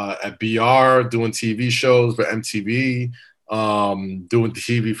at BR, doing TV shows for MTV, doing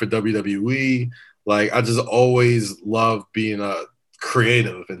TV for WWE. Like, I just always love being a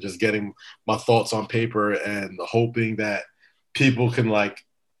creative and just getting my thoughts on paper and hoping that people can like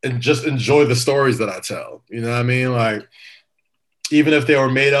and just enjoy the stories that I tell. You know what I mean? Like, even if they were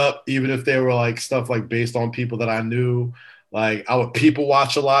made up, even if they were like stuff like based on people that I knew, like I would people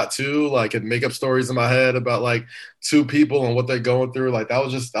watch a lot too, like and make up stories in my head about like two people and what they're going through. Like that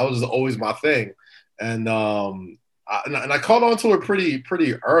was just always my thing. And I caught on to it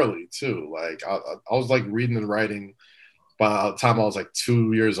pretty early too. Like I was like reading and writing by the time I was like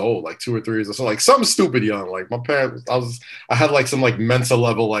 2 years old, like 2 or 3 years old. So like something stupid young. Like my parents, I had like some like mental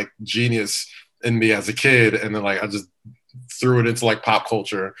level like genius in me as a kid, and then like I just threw it into like pop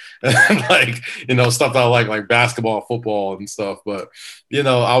culture and like, you know, stuff that I like basketball, football and stuff. But, you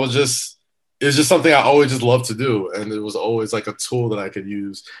know, it's just something I always just loved to do. And it was always like a tool that I could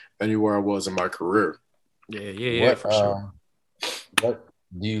use anywhere I was in my career. Yeah, for sure. What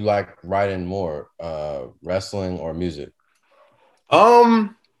do you like writing more, wrestling or music? So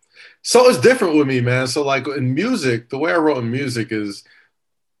it's different with me, man. So like in music, the way I wrote in music is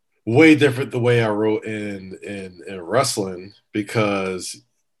way different the way I wrote in wrestling, because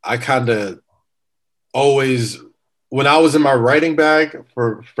I kind of always, when I was in my writing bag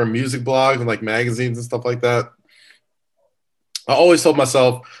for music blogs and like magazines and stuff like that, I always told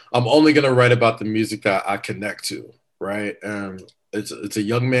myself I'm only going to write about the music that I connect to, right? And it's a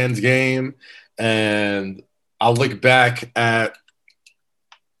young man's game, and I'll look back at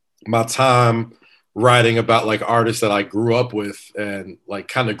my time writing about like artists that I grew up with and like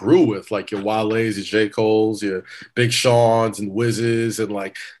kind of grew with, like your Wale's, your J. Cole's, your Big Sean's and Wiz's, and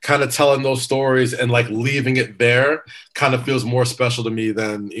like kind of telling those stories and like leaving it there kind of feels more special to me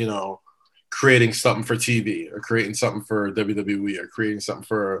than, you know, creating something for TV or creating something for WWE or creating something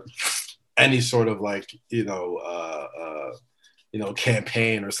for any sort of like, you know,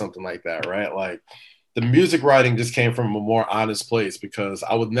 campaign or something like that, right? Like, the music writing just came from a more honest place, because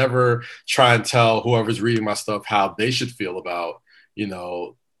I would never try and tell whoever's reading my stuff how they should feel about, you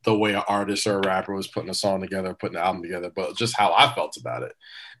know, the way an artist or a rapper was putting a song together, putting an album together, but just how I felt about it.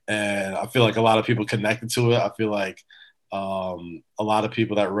 And I feel like a lot of people connected to it. I feel like a lot of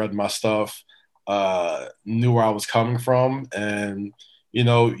people that read my stuff knew where I was coming from. And, you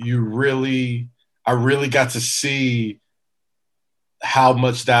know, I really got to see how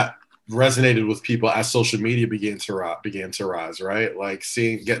much that resonated with people as social media began to rise, right? Like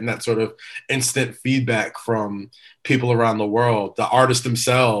getting that sort of instant feedback from people around the world, the artists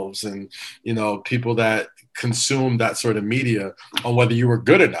themselves, and, you know, people that consume that sort of media on whether you were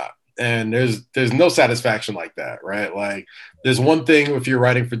good or not. And there's no satisfaction like that, right? Like, there's one thing if you're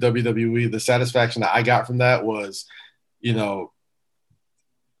writing for WWE, the satisfaction that I got from that was, you know,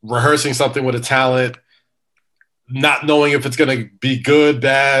 rehearsing something with a talent, not knowing if it's going to be good,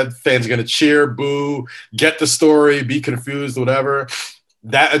 bad, fans are going to cheer, boo, get the story, be confused, whatever.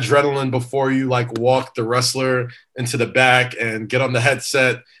 That adrenaline before you like walk the wrestler into the back and get on the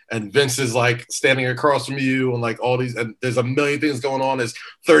headset and Vince is like standing across from you and like all these, and there's a million things going on. There's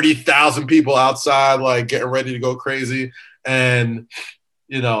 30,000 people outside like getting ready to go crazy. And,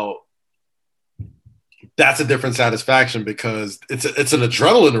 you know, that's a different satisfaction, because it's an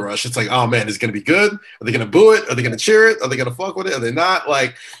adrenaline rush. It's like, oh man, is it going to be good? Are they going to boo it? Are they going to cheer it? Are they going to fuck with it? Are they not?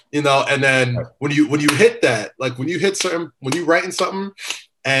 Like, you know, and then when you hit that, like when you writing something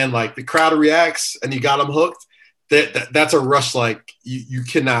and like the crowd reacts and you got them hooked, that's a rush like you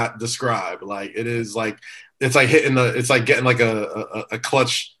cannot describe. Like it is like, it's like getting like a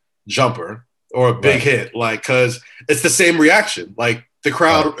clutch jumper or a big hit, like, cause it's the same reaction. Like, the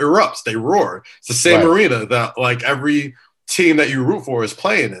crowd erupts, they roar. It's the same arena that like every team that you root for is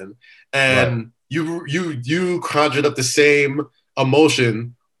playing in. And you conjured up the same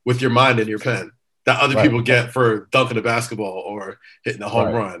emotion with your mind and your pen that other people get for dunking a basketball or hitting a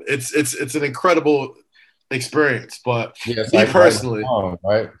home run. It's an incredible experience. But me like personally, song,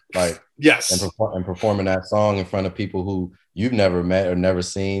 right? Like, yes. And performing that song in front of people who you've never met or never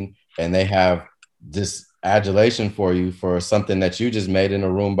seen, and they have this adulation for you for something that you just made in a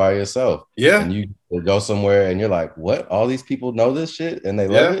room by yourself. Yeah. And you go somewhere and you're like, what? All these people know this shit and they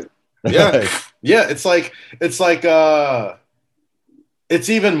love it? Yeah. Yeah. It's like it's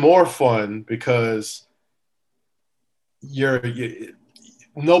even more fun because you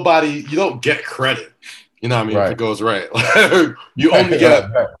don't get credit. You know what I mean? If it goes right. you only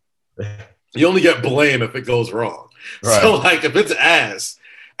get blame if it goes wrong. So like if it's ass,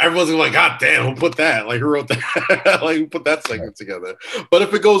 everyone's like, God damn, who put that? Like, who wrote that? Like, who put that segment together? But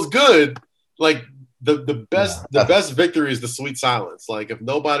if it goes good, like the best victory is the sweet silence. Like, if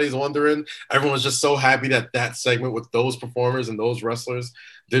nobody's wondering, everyone's just so happy that segment with those performers and those wrestlers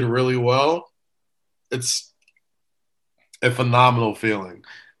did really well. it's a phenomenal feeling.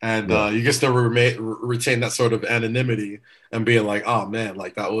 And you get to retain that sort of anonymity and being like, oh man,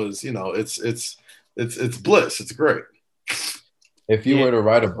 like that was, you know, it's bliss. It's great. If you were to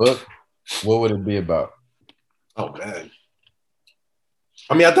write a book, what would it be about? Oh man.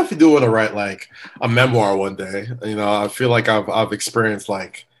 I mean, I definitely do want to write like a memoir one day. You know, I feel like I've experienced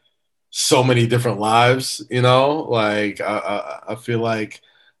like so many different lives, you know, like I feel like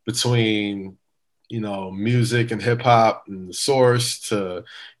between, you know, music and hip hop and The Source to,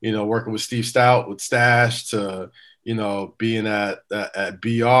 you know, working with Steve Stout with Stash to, you know, being at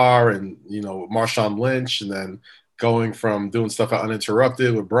BR and, you know, Marshawn Lynch, and then going from doing stuff at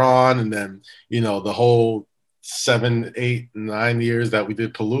Uninterrupted with Braun, and then, you know, the whole 7, 8, 9 years that we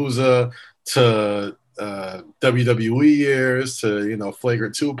did Palooza to WWE years to, you know,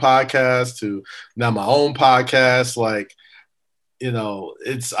 Flagrant 2 podcast to now my own podcast. Like, you know,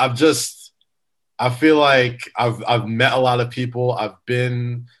 I feel like I've met a lot of people. I've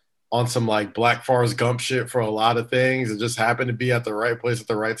been on some like Black Forrest Gump shit for a lot of things, and just happened to be at the right place at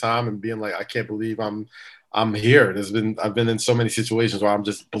the right time and being like, I can't believe I'm here. I've been in so many situations where I'm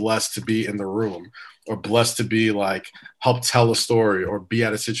just blessed to be in the room, or blessed to be like help tell a story, or be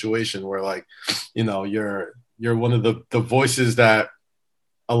at a situation where, like, you know, you're one of the voices that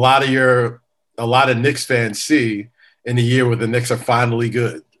a lot of Knicks fans see in the year where the Knicks are finally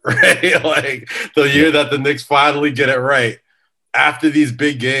good, right? Like the year that the Knicks finally get it right after these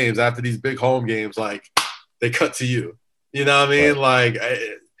big games, after these big home games, like they cut to you. You know what I mean? Right. Like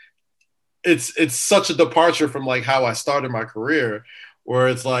it's such a departure from like how I started my career, where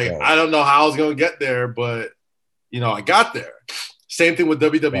it's like, I don't know how I was going to get there, but, you know, I got there. Same thing with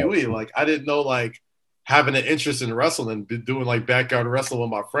WWE. Like, I didn't know, like, having an interest in wrestling, doing, like, backyard wrestling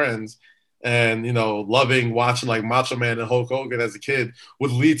with my friends and, you know, loving watching, like, Macho Man and Hulk Hogan as a kid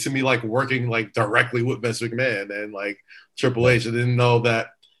would lead to me, like, working, like, directly with Vince McMahon and, like, Triple H. I didn't know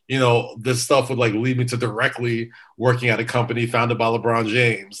that, you know, this stuff would, like, lead me to directly working at a company founded by LeBron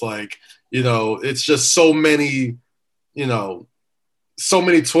James. Like, you know, it's just so many, you know, so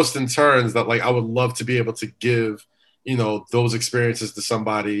many twists and turns that, like, I would love to be able to give, you know, those experiences to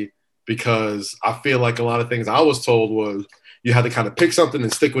somebody, because I feel like a lot of things I was told was you had to kind of pick something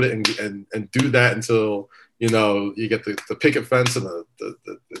and stick with it and do that until, you know, you get the picket fence and the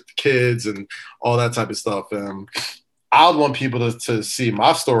kids and all that type of stuff. And I would want people to see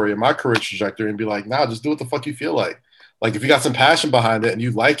my story and my career trajectory and be like, nah, just do what the fuck you feel like. Like, if you got some passion behind it and you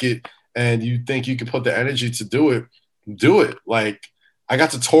like it and you think you can put the energy to do it, do it. Like, I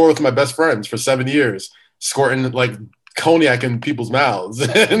got to tour with my best friends for 7 years, squirting like cognac in people's mouths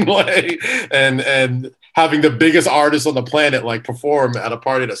and like and having the biggest artists on the planet like perform at a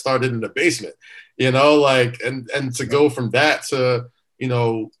party that started in the basement, you know, like and to go from that to, you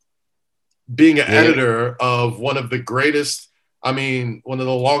know, being an editor of one of the greatest, I mean, one of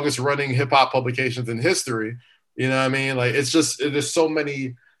the longest running hip hop publications in history, you know what I mean? Like, it's just, there's so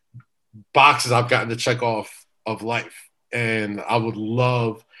many boxes I've gotten to check off of life. And I would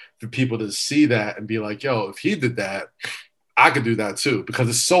love for people to see that and be like, yo, if he did that, I could do that too, because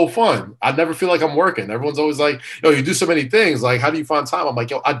it's so fun. I never feel like I'm working. Everyone's always like, yo, you do so many things. Like, how do you find time? I'm like,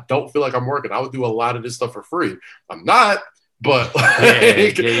 yo, I don't feel like I'm working. I would do a lot of this stuff for free. I'm not, but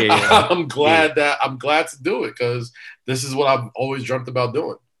like, I'm glad to do it, because this is what I've always dreamt about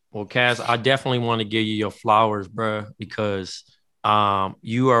doing. Well, Kaz, I definitely want to give you your flowers, bro, because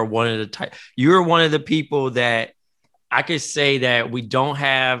you are one of the people that I could say that we don't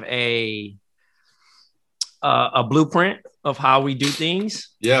have a blueprint of how we do things.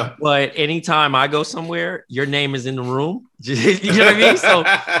 Yeah. But anytime I go somewhere, your name is in the room. You know what I mean? So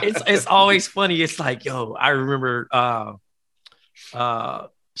it's always funny. It's like, yo, I remember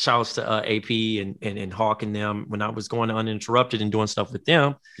shouts to AP and Hawk and them when I was going to Uninterrupted and doing stuff with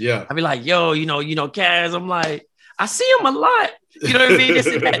them. Yeah. I'd be like, yo, you know, Kaz, I'm like, I see him a lot. You know what I mean? This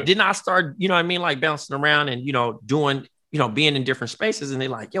and that. Then I start, you know what I mean, like bouncing around and, you know, doing, you know, being in different spaces. And they're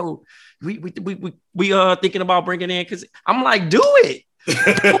like, yo, we thinking about bringing in, because I'm like, do it.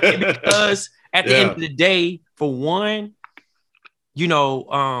 Because at the end of the day, for one, you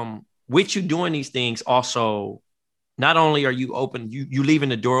know, with you doing these things, also, not only are you open, you leaving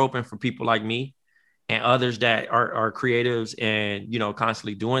the door open for people like me and others that are creatives and, you know,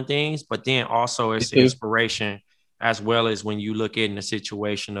 constantly doing things, but then also it's inspiration, as well as when you look in the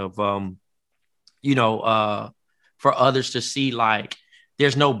situation of, you know, for others to see, like,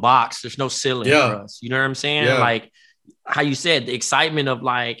 there's no box, there's no ceiling for us. You know what I'm saying? Yeah. Like how you said, the excitement of,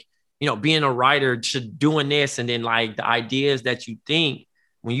 like, you know, being a writer to doing this, and then like the ideas that you think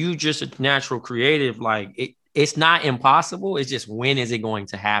when you just a natural creative, like it's not impossible. It's just, when is it going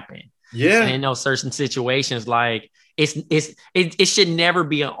to happen? Yeah. And in those certain situations, like it should never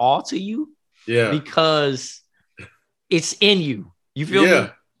be an all to you. Yeah. Because it's in you. You feel me?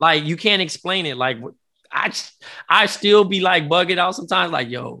 Like you can't explain it. Like I still be like bugging out sometimes. Like,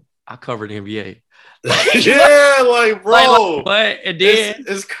 yo, I covered the NBA. Yeah, like bro, like, what? And then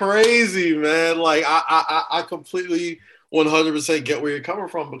it's crazy, man. Like I completely 100% get where you're coming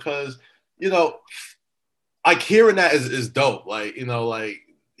from, because like hearing that is dope. Like like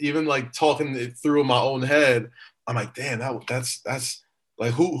even like talking it through in my own head, I'm like, damn, that's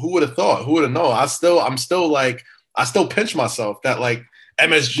like who would have thought? Who would have known? I'm still pinch myself that like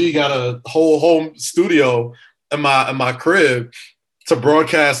MSG got a whole home studio in my crib to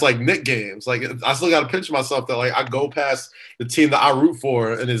broadcast like Knick games. Like I still got to pinch myself that like I go past the team that I root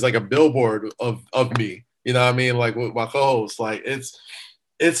for and it's like a billboard of me. You know what I mean? Like with my co-host. Like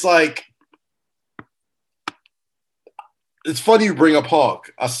it's like it's funny you bring up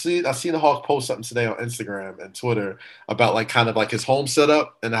Hawk. I seen the Hawk post something today on Instagram and Twitter about like kind of like his home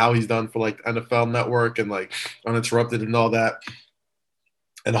setup and how he's done for like NFL Network and like Uninterrupted and all that.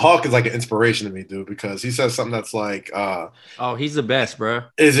 And Hawk is like an inspiration to me, dude, because he says something that's like, oh, he's the best, bro.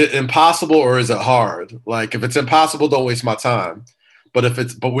 Is it impossible or is it hard? Like, if it's impossible, don't waste my time. But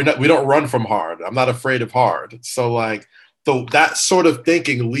we don't run from hard. I'm not afraid of hard. So like, that sort of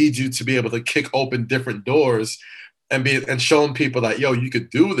thinking leads you to be able to kick open different doors and showing people that, yo, you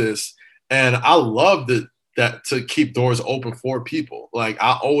could do this. And I love that to keep doors open for people. Like,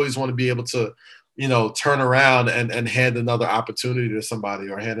 I always want to be able to, turn around and hand another opportunity to somebody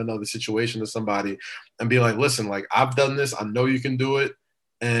or hand another situation to somebody and be like, listen, like I've done this. I know you can do it.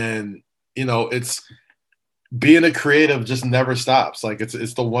 And, it's being a creative just never stops. Like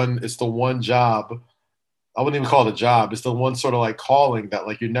it's the one job. I wouldn't even call it a job. It's the one sort of like calling that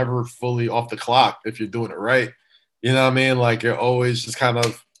like you're never fully off the clock if you're doing it right. You know what I mean? Like you're always just kind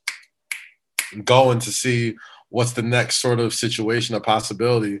of going to see what's the next sort of situation or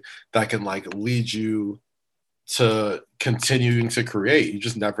possibility that can like lead you to continuing to create. You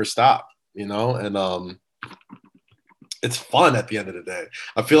just never stop, and it's fun at the end of the day.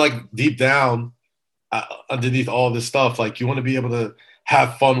 I feel like deep down underneath all this stuff, like you want to be able to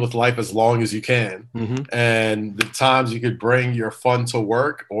have fun with life as long as you can. Mm-hmm. And the times you could bring your fun to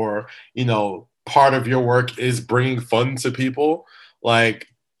work or, part of your work is bringing fun to people. Like,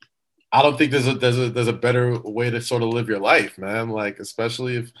 I don't think there's a better way to sort of live your life, man. Like,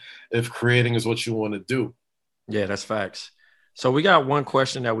 especially if creating is what you want to do. Yeah, that's facts. So we got one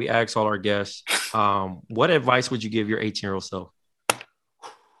question that we ask all our guests. What advice would you give your 18-year-old self?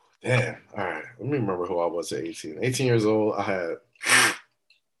 Damn. All right. Let me remember who I was at 18. 18 years old, I had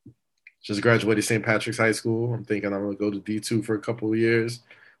just graduated St. Patrick's High School. I'm thinking I'm going to go to D2 for a couple of years,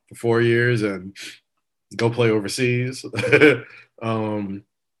 for 4 years, and go play overseas.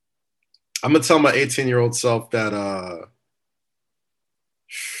 I'm going to tell my 18-year-old self that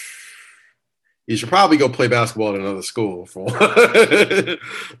you should probably go play basketball at another school, for one.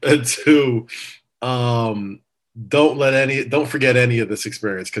 And two, don't forget any of this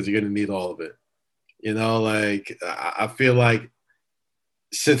experience because you're going to need all of it. Like I feel like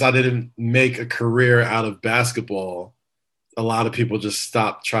since I didn't make a career out of basketball, a lot of people just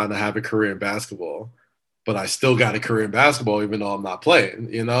stopped trying to have a career in basketball. But I still got a career in basketball, even though I'm not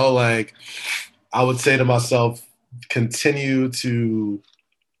playing, like I would say to myself, continue to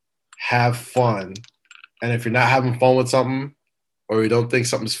have fun. And if you're not having fun with something, or you don't think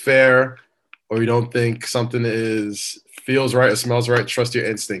something's fair, or you don't think something feels right or smells right, trust your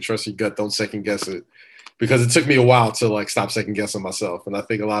instinct, trust your gut, don't second guess it. Because it took me a while to like stop second guessing myself. And I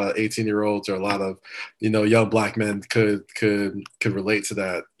think a lot of 18-year-olds or a lot of, young Black men could relate to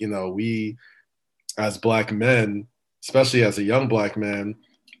that. We, as Black men, especially as a young Black man,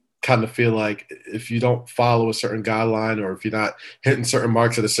 kind of feel like if you don't follow a certain guideline or if you're not hitting certain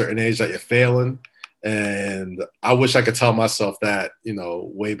marks at a certain age that you're failing. And I wish I could tell myself that,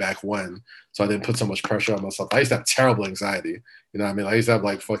 way back when, so I didn't put so much pressure on myself. I used to have terrible anxiety. I used to have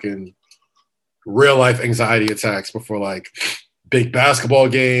like fucking real life anxiety attacks before like big basketball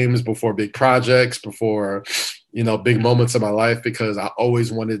games, before big projects, before, big moments in my life, because I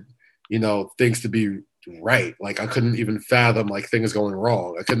always wanted, things to be right. Like I couldn't even fathom like things going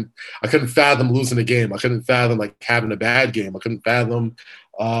wrong. I couldn't fathom losing a game. I couldn't fathom like having a bad game. I couldn't fathom,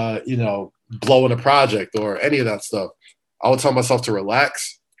 blowing a project or any of that stuff. I would tell myself to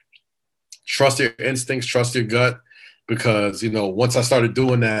relax, trust your instincts, trust your gut, because, once I started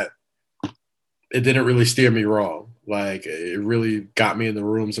doing that, it didn't really steer me wrong. Like it really got me in the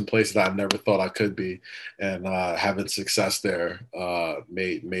rooms and places that I never thought I could be. And having success there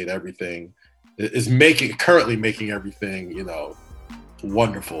made everything, is currently making everything,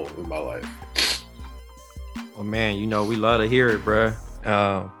 wonderful in my life. Well, man, you know, we love to hear it, bro.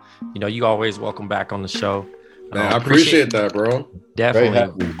 You know, you always welcome back on the show. Man, I appreciate that, bro. Definitely. Very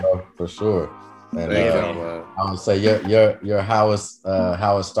happy, bro, for sure. And man. I would say your how it's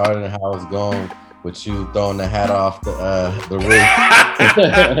started and how it's going with you throwing the hat off the roof.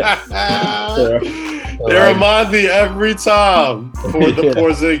 They remind me every time for the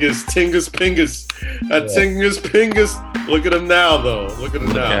Porzingis, Tingus Pingus. Tingus Pingus. Look at him now, though. Look at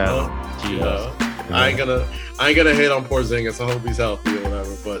him now. I ain't gonna hate on Porzingis. I hope he's healthy or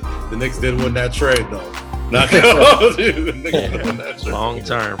whatever. But the Knicks did win that trade, though. Not gonna hold you. The Knicks did win that trade. Long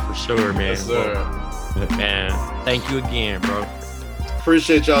term for sure, man. Yes, sir. Man, thank you again, bro.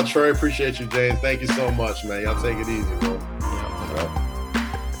 Appreciate y'all, Trey. Appreciate you, James. Thank you so much, man. Y'all take it easy, bro.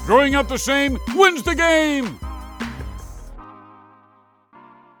 Growing up the same wins the game.